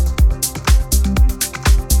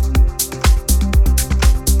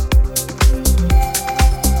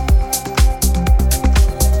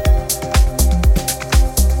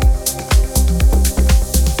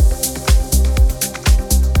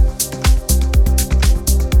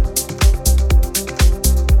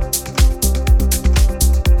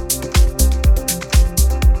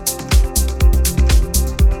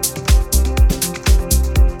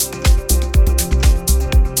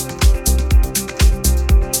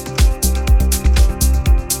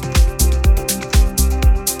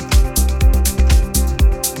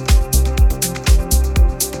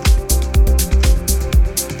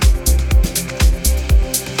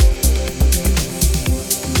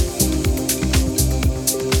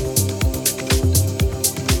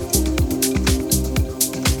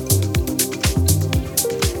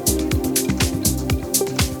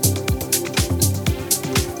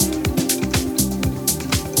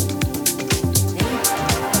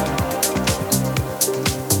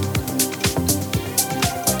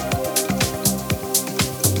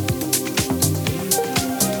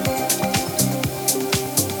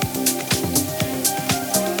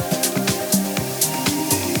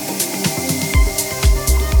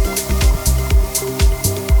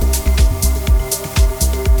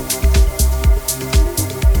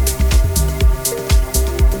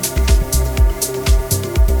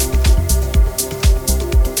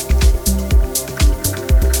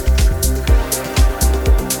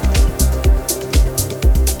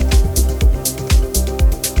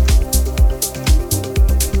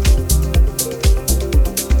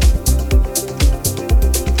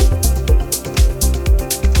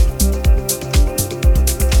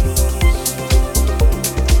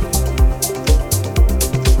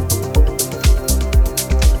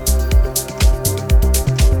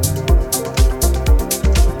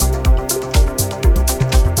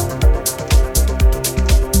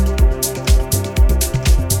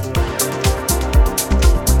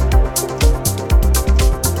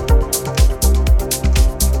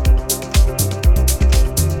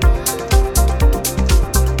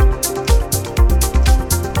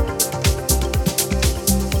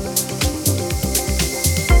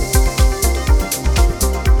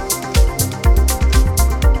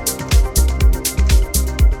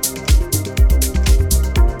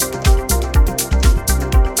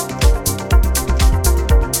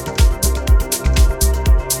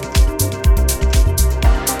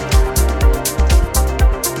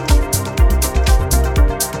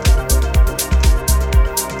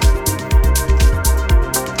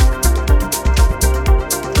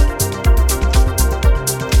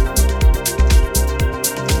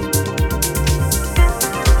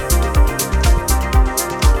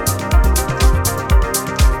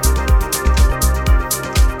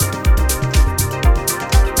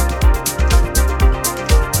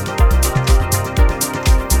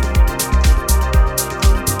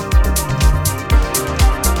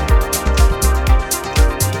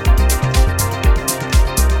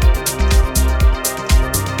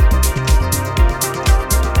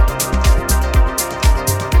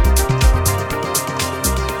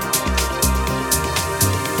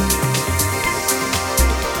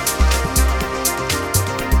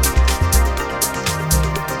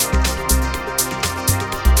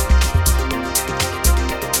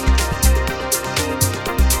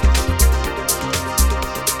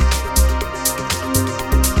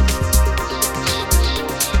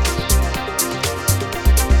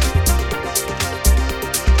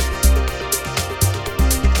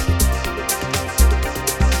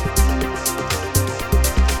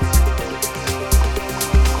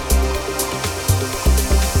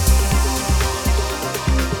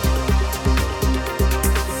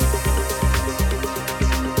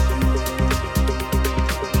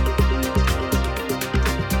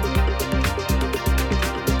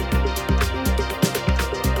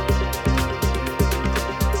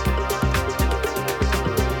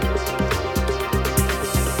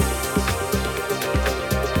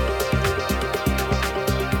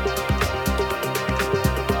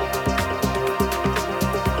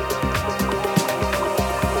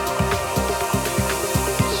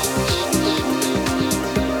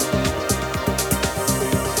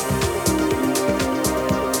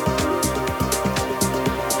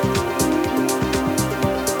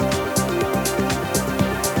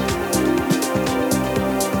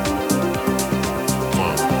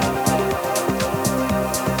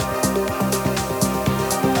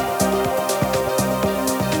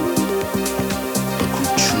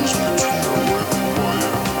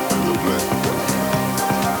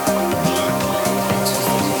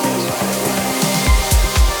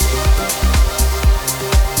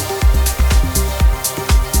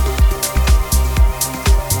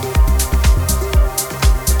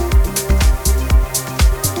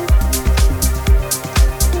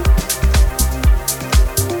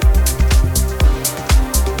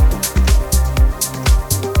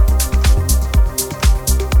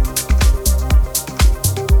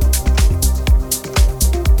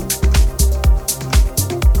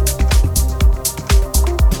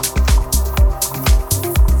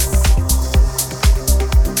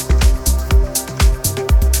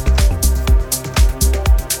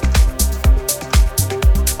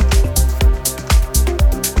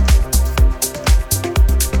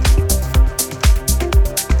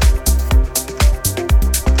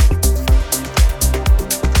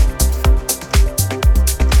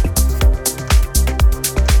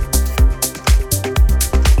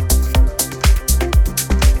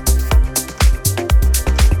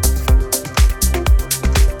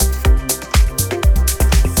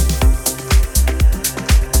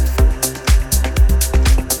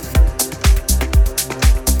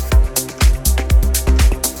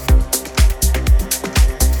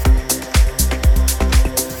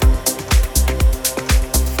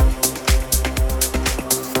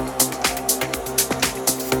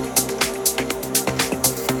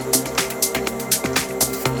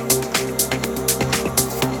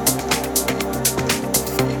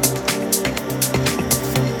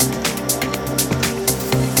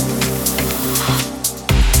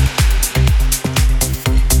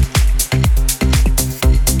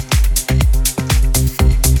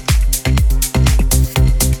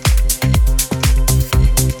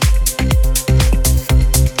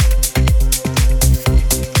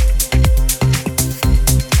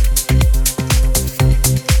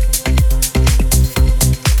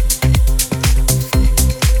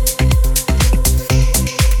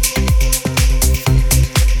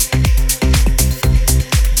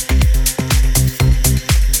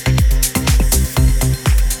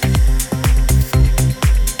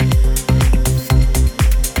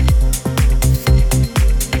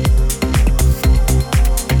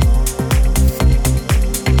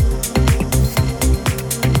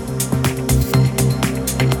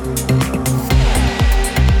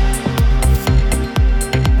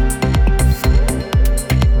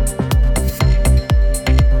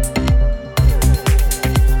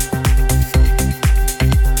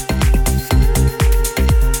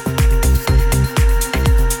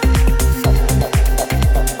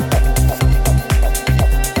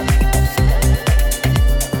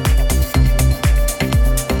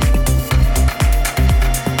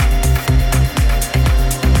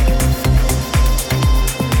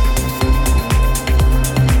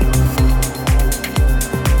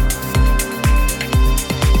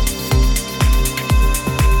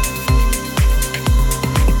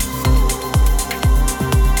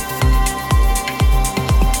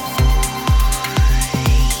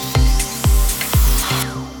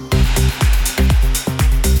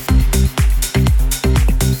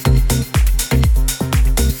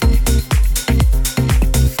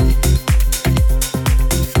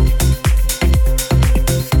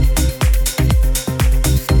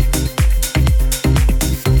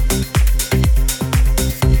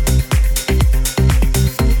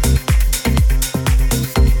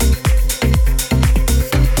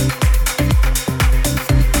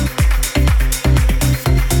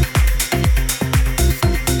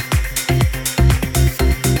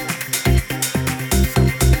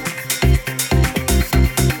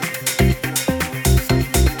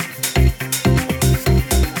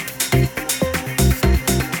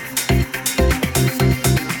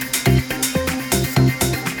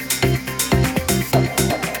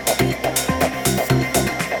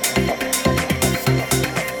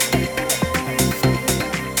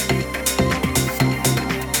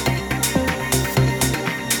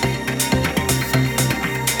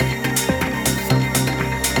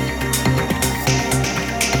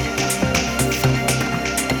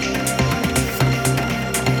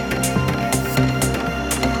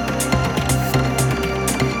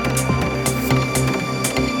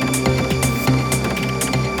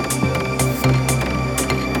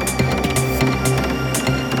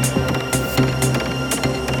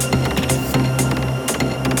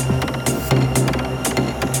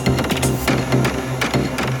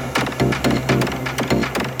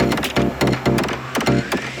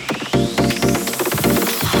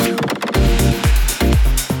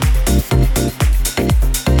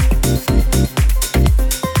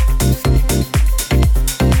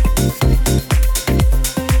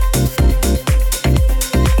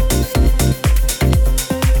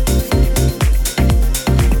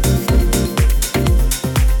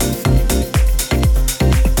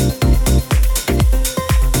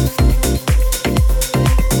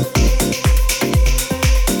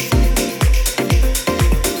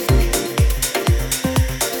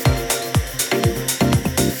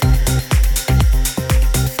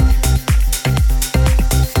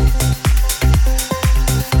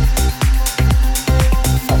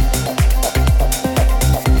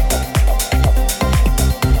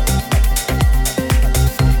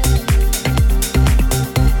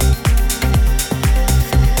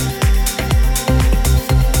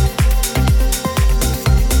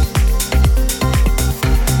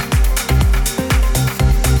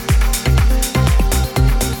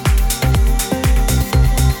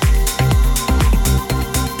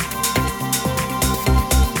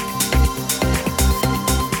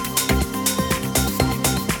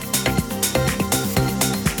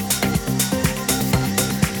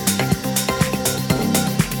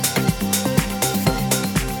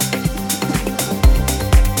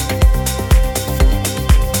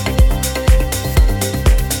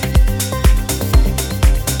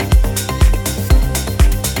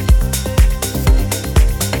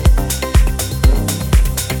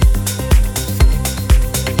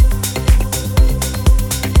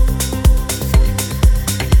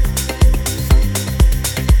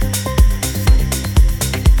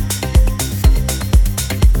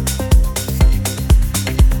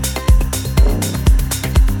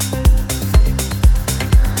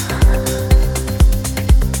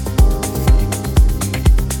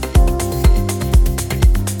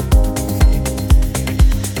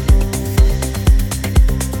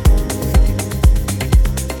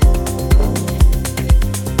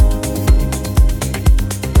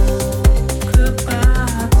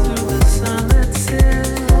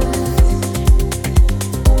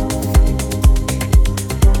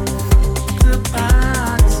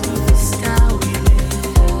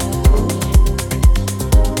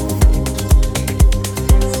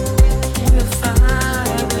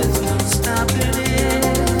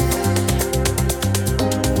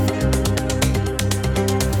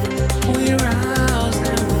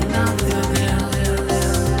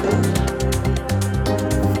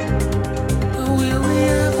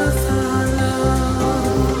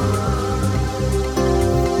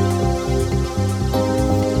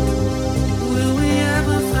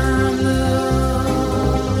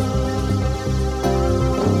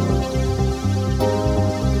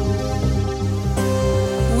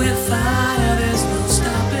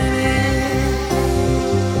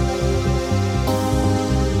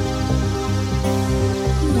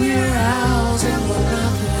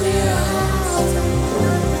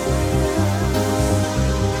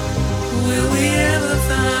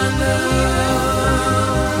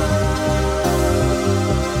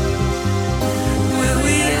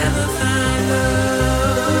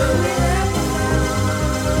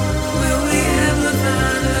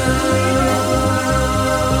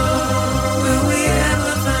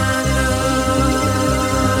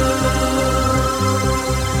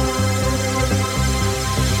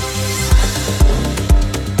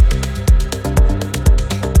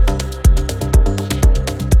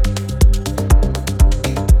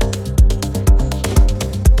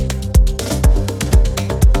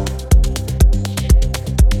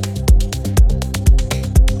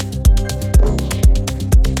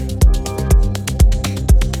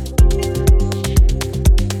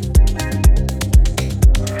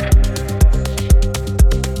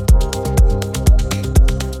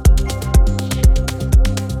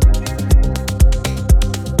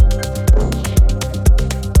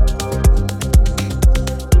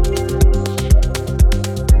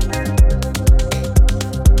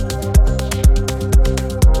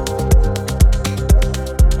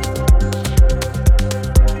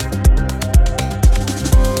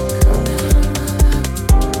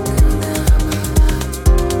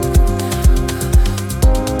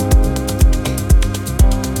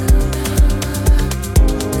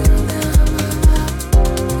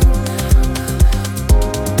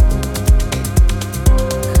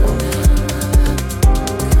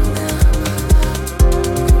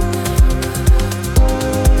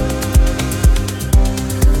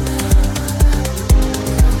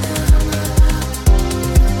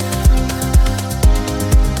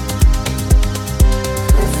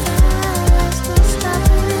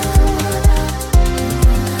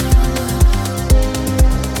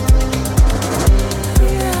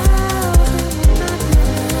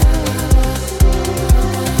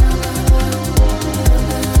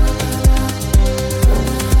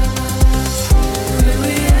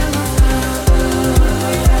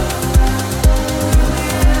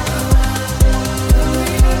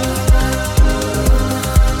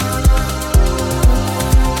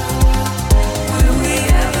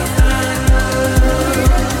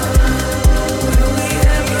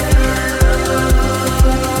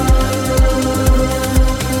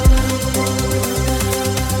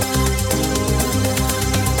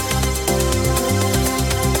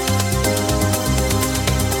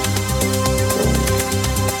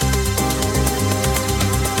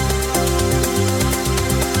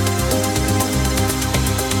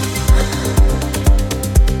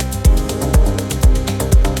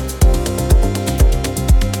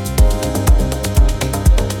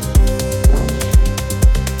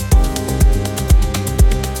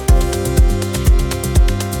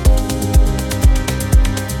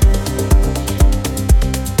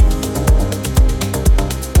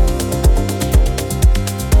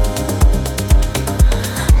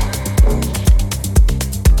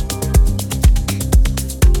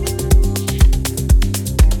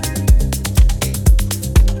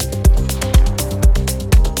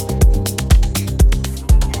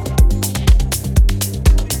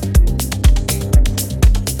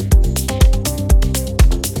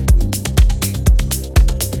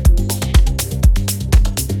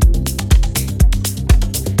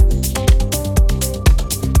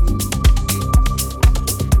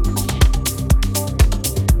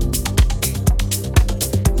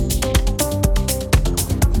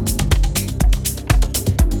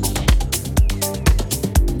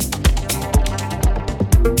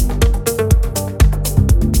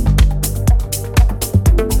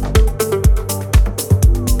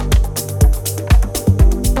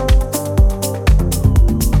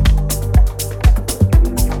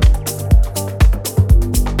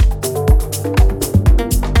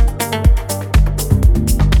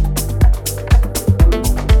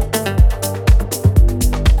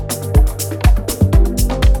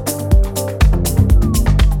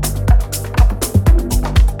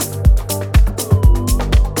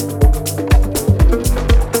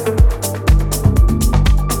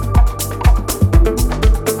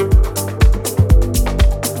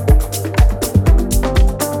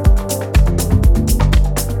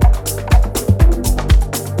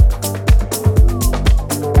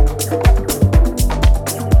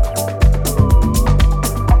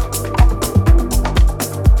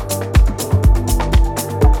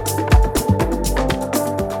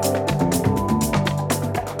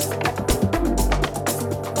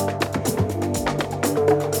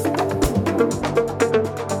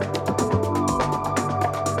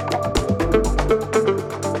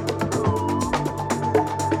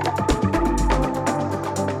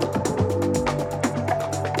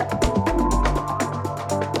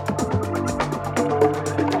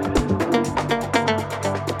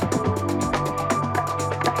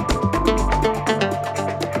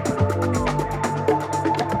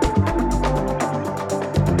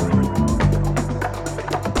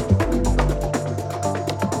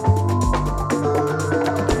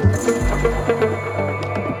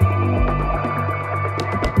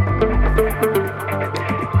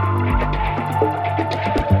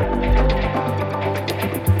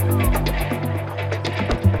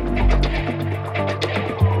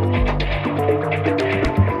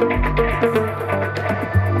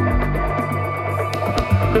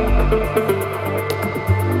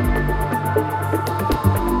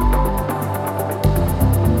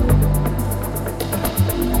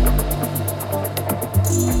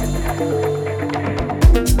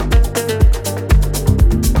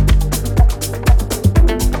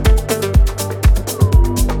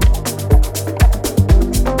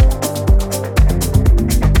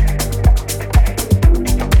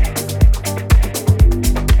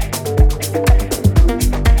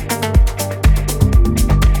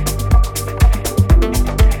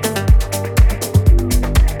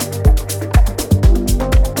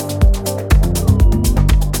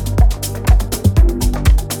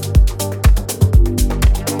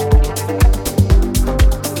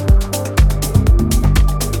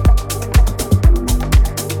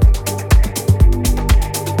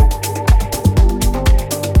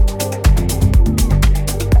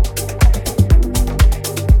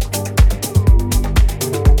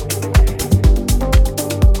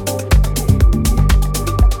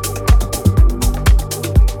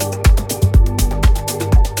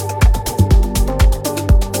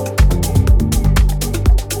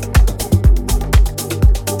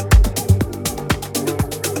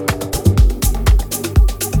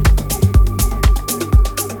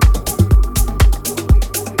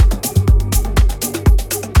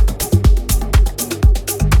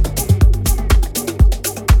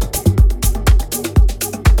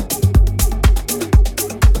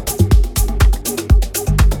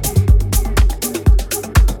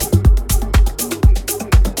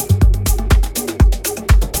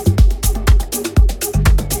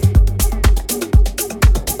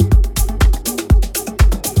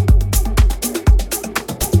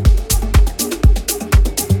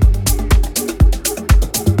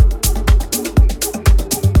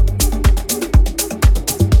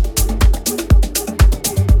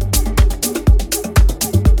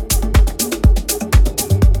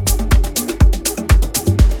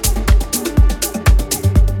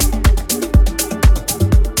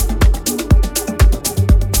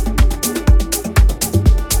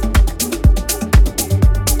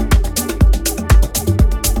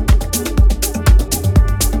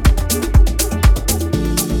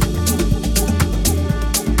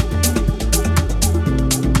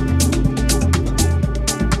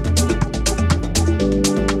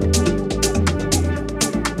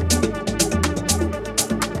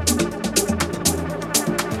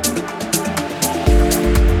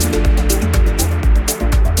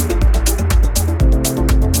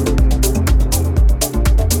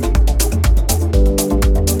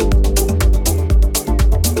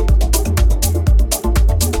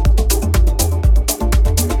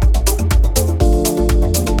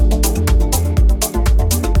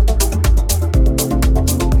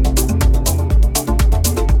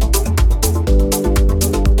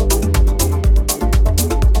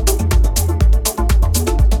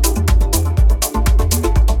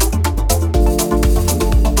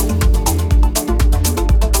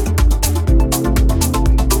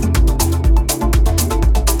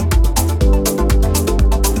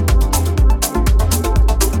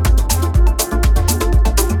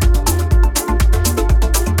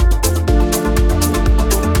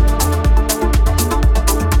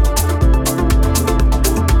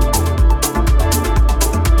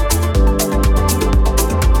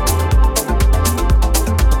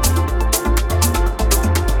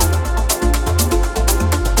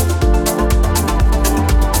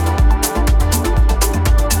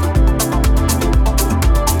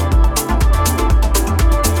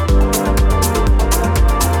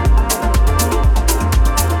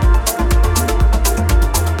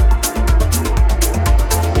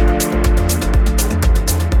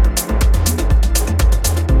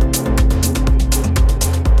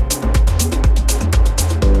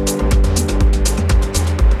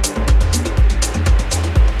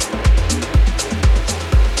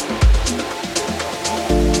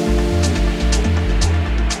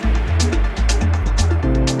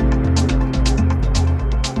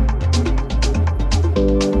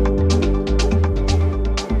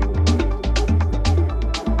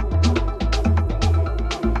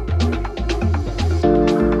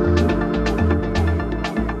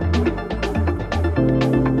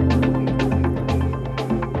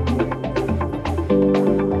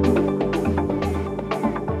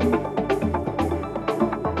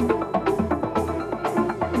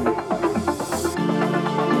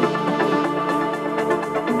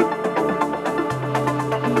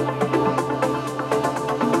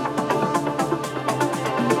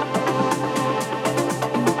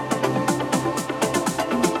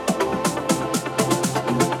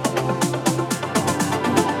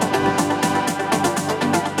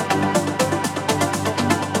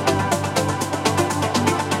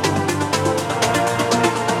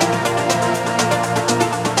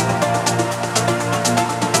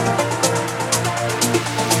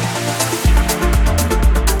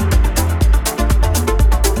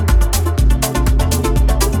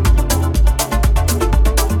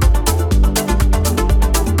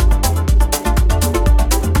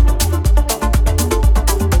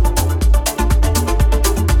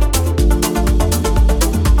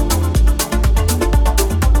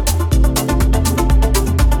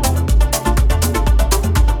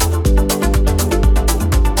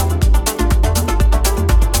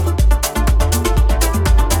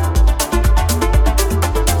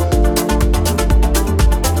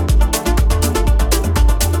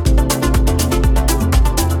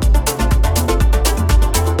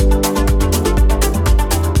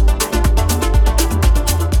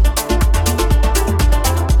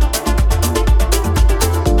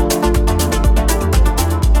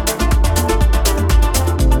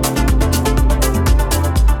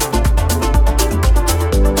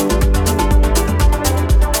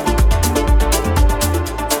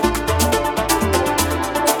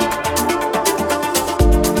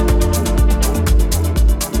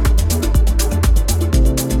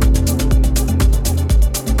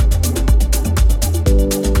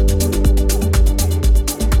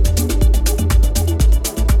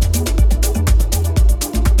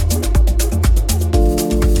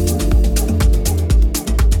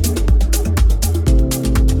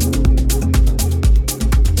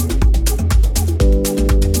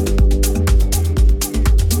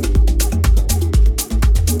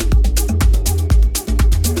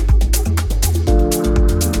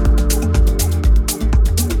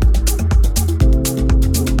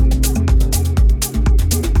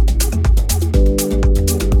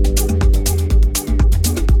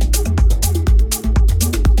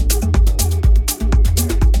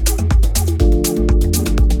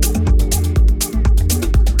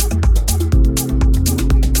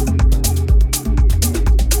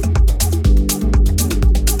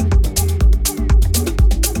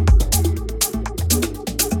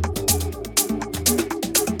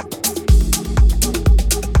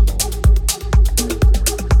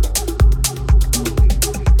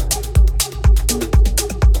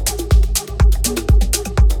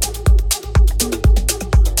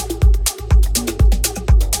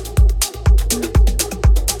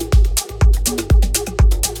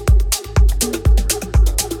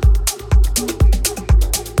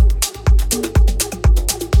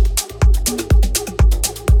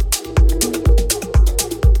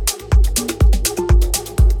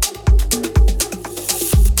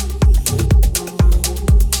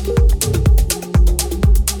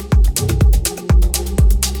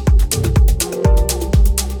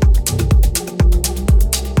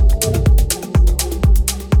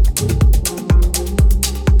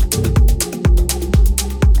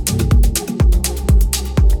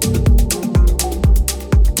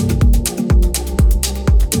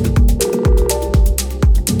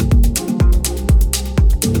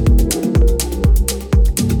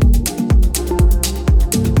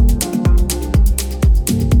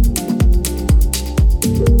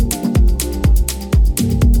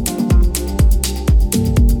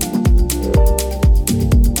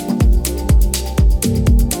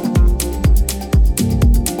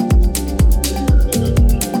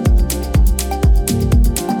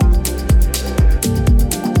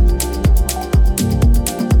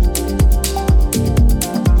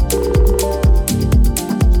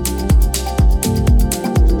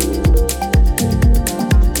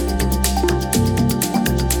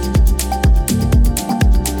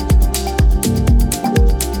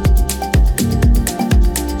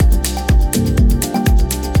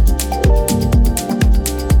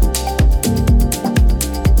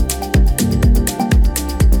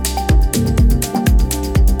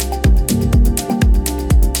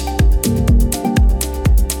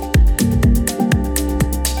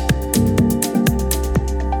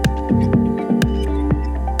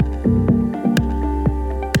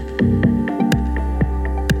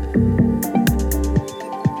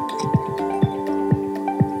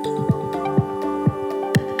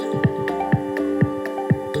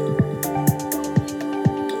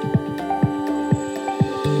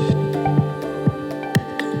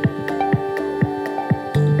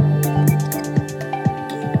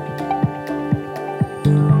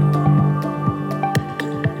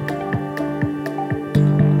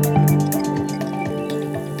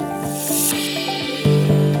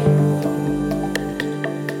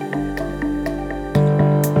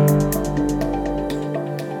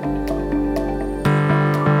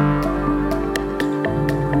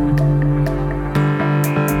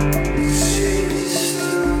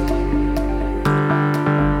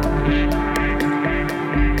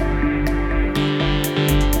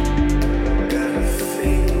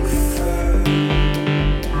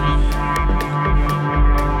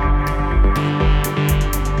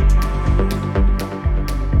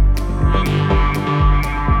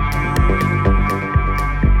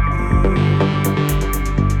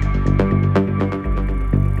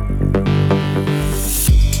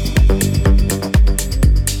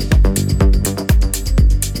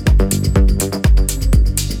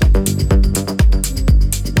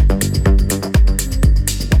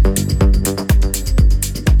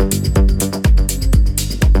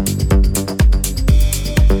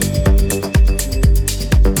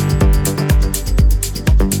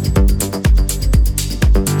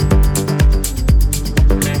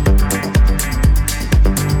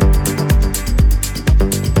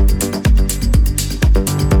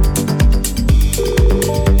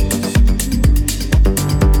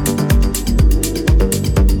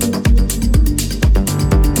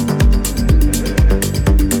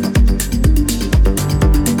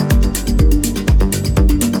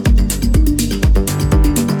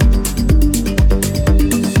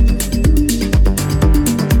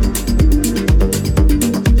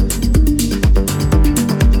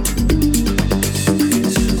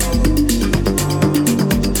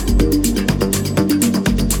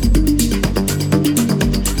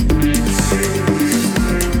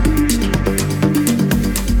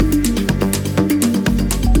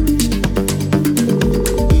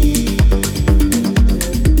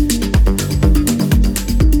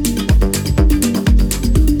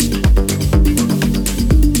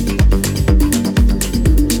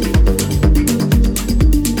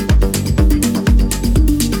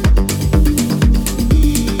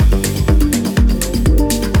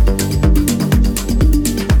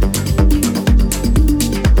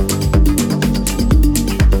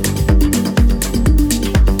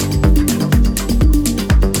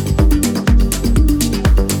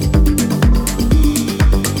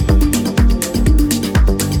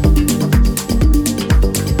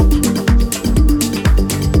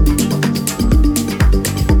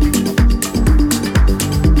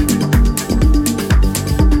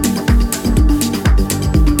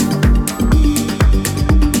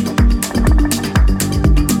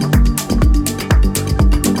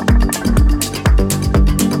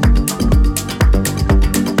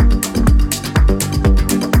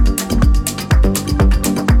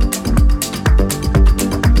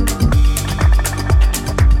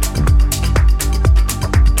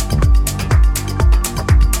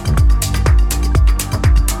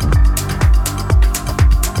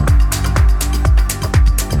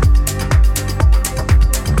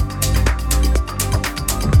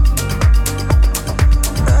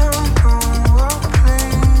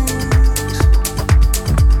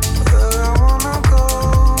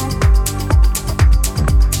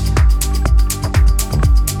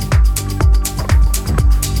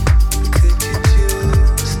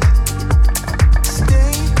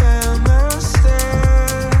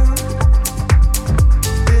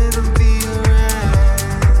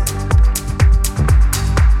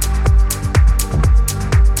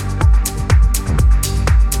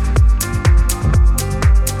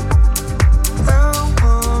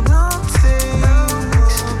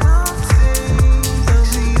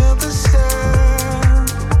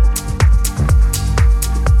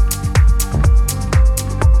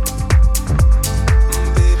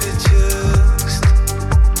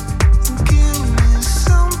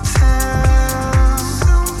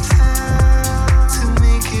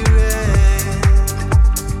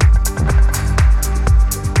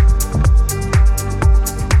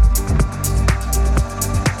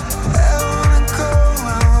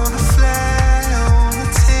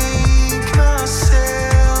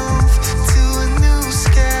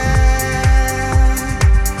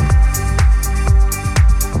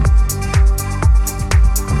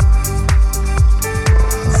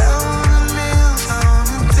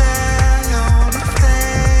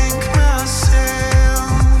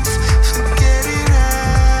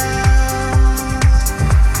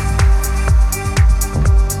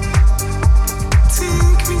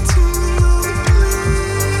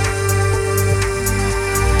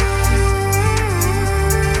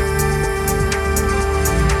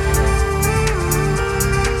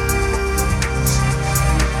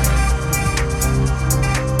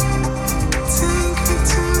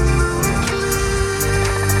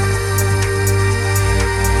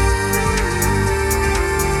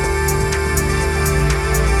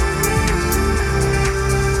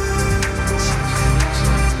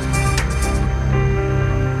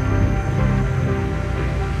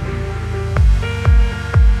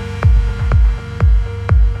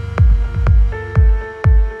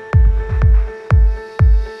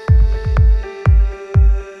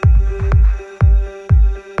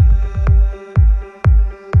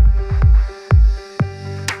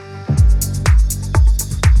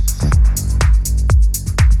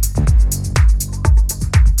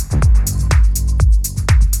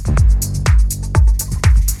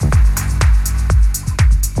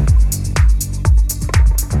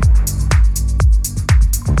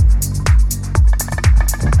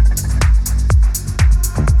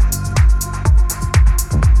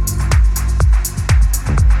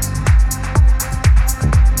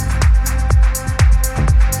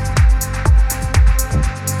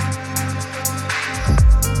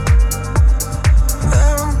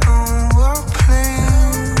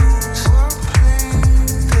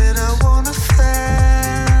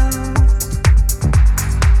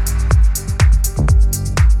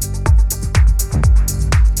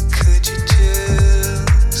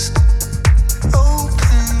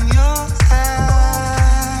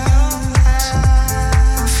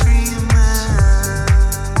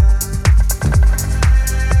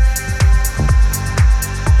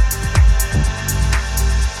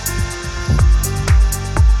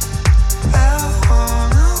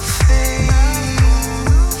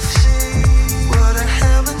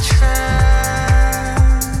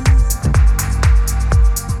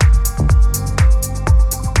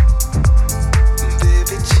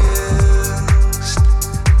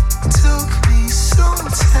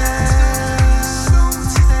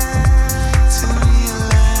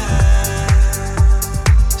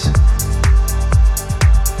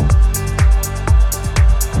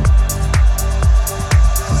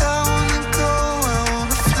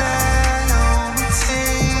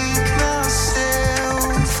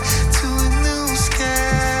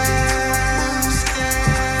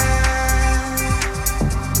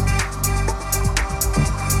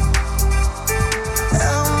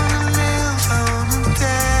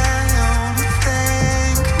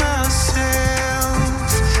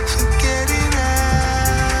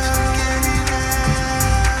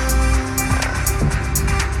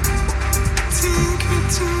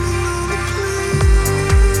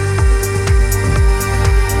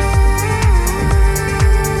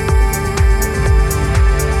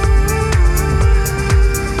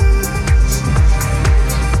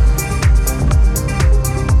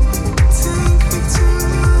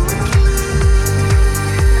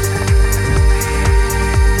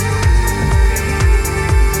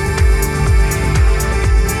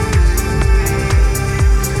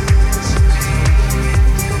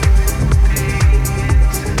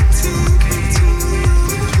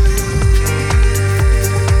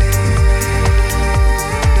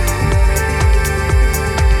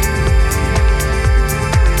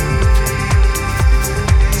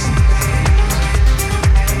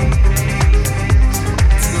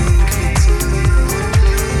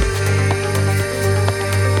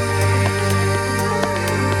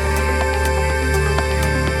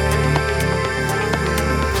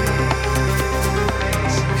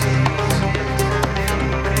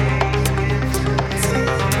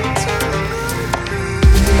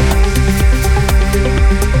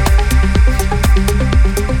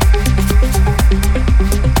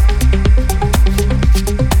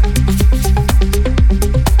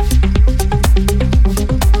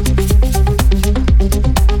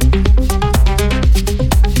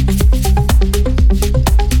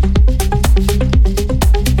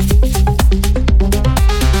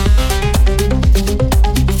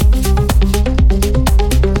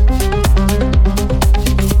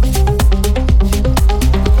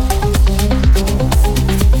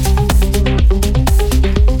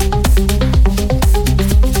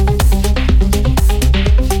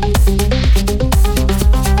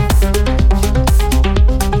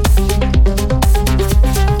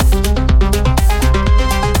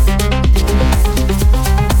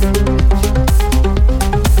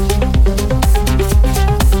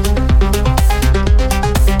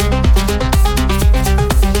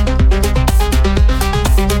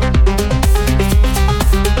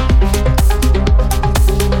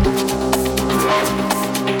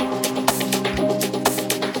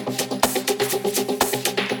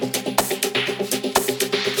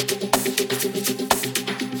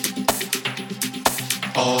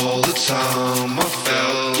 all the time I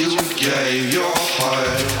felt you gave your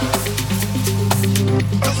heart.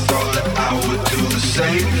 I thought that I would do the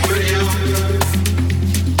same for you.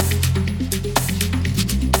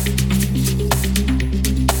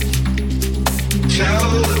 Tell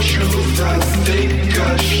the truth, I think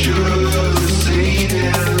I should have seen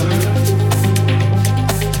it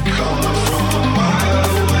coming from a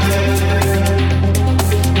mile away.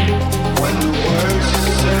 When the words you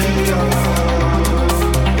say are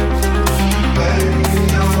begging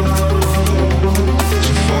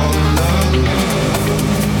to fall in love,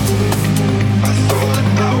 I thought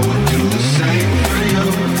that I would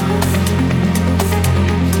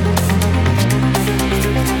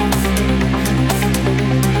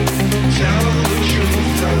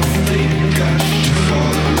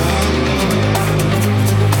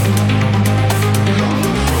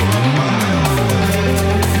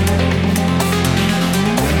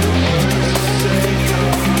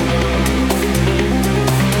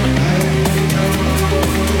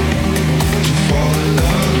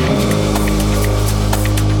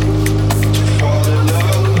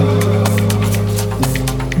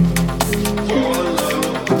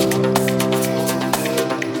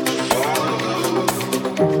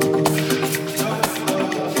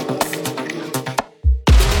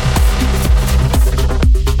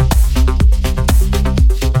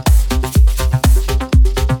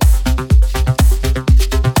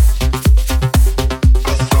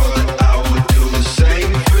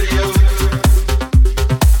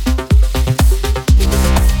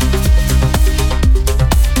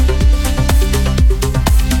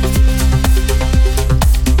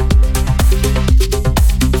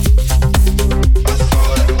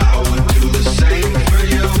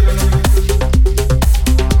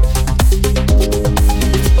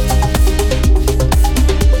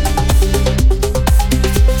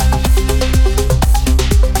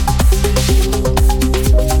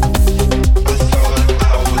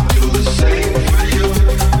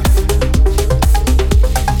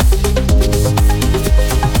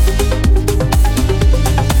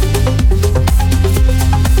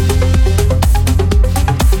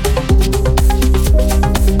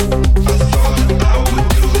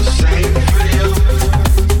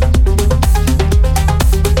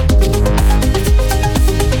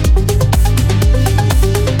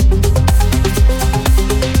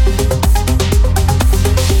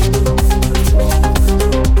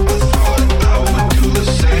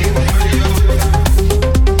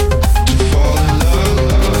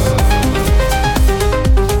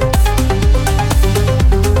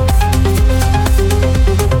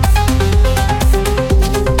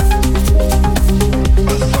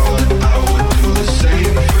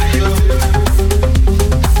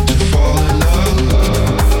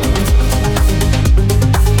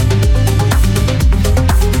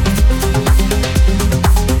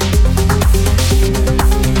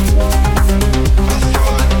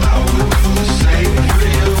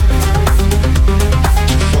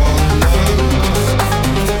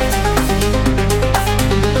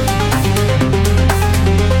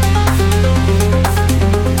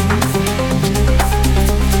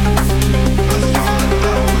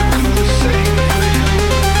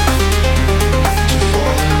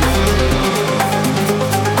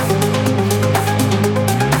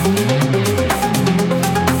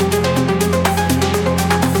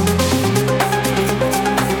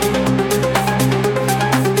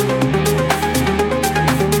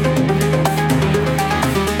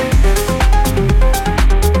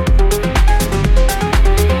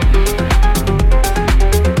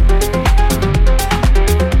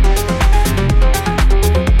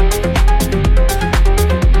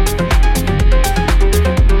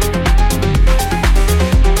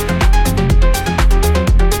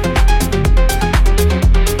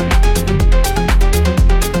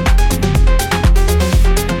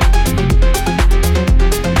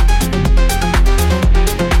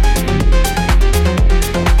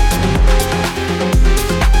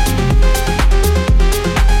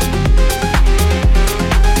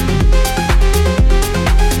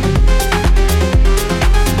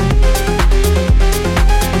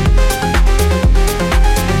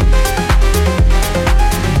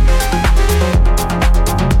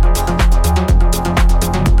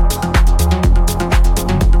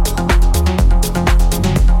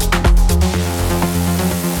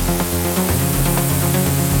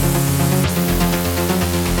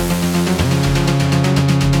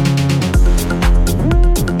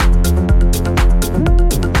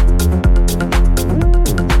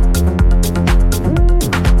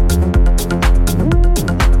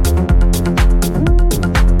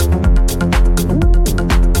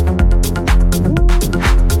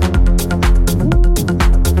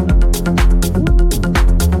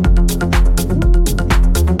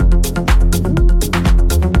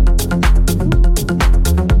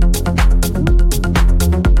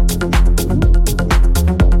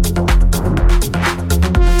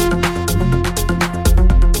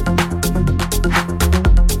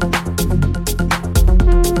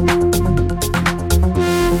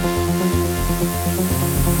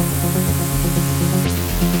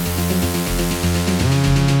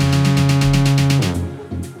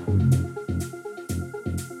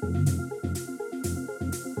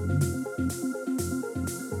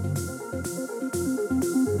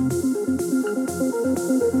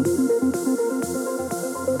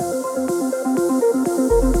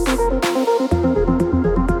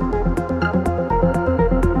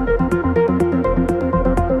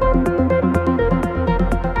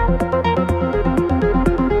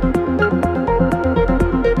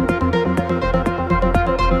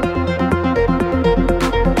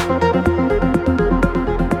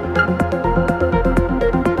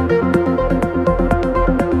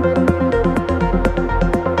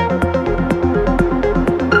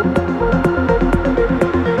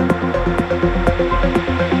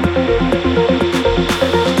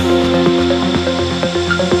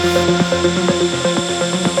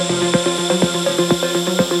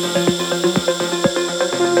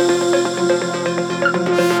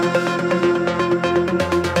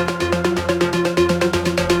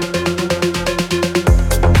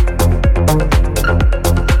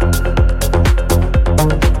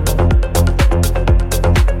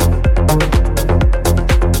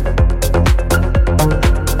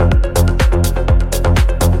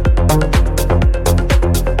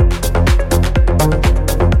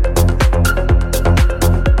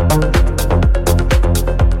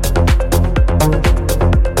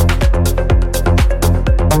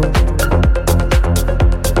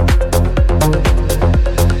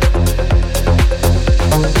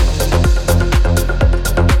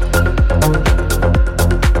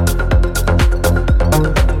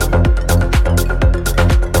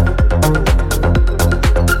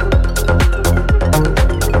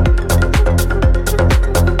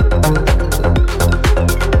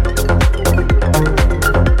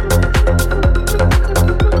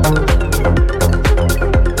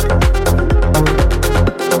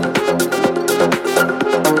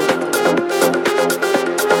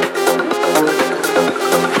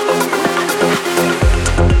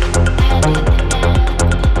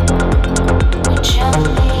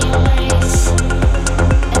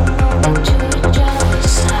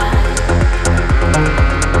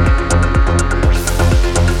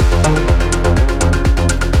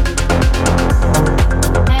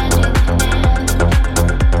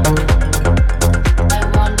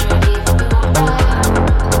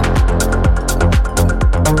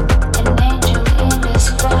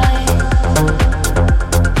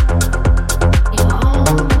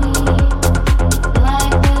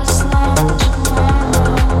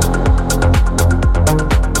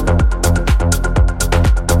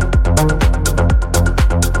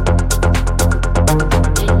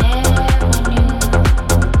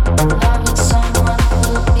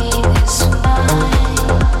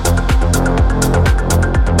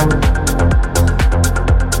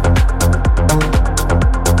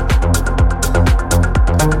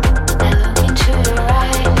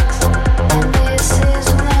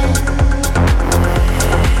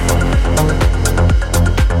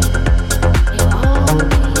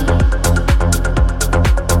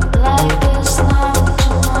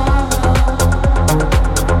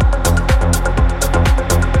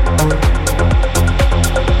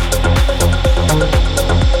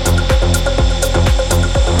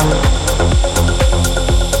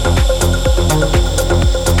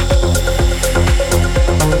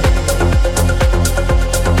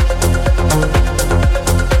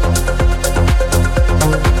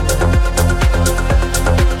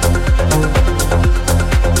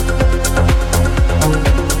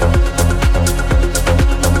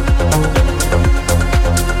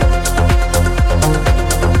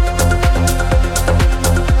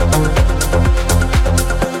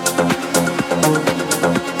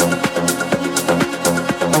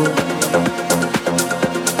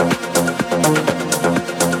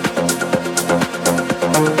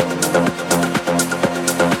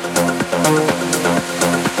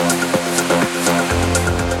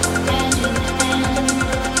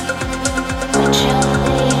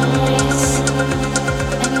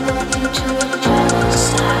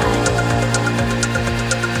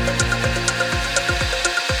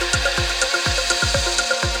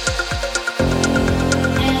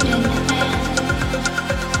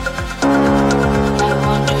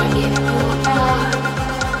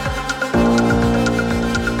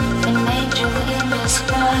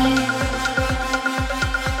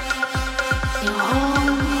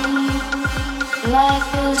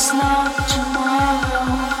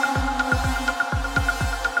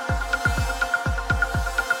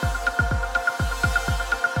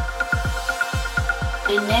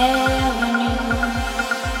I never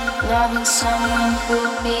knew loving someone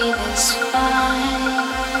could be this fine.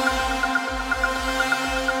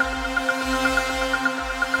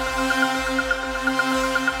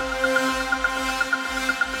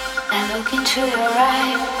 I look into your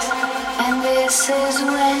eyes, and this is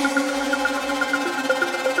when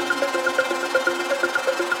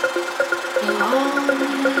you hold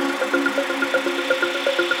me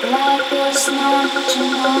like there's not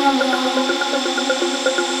tomorrow.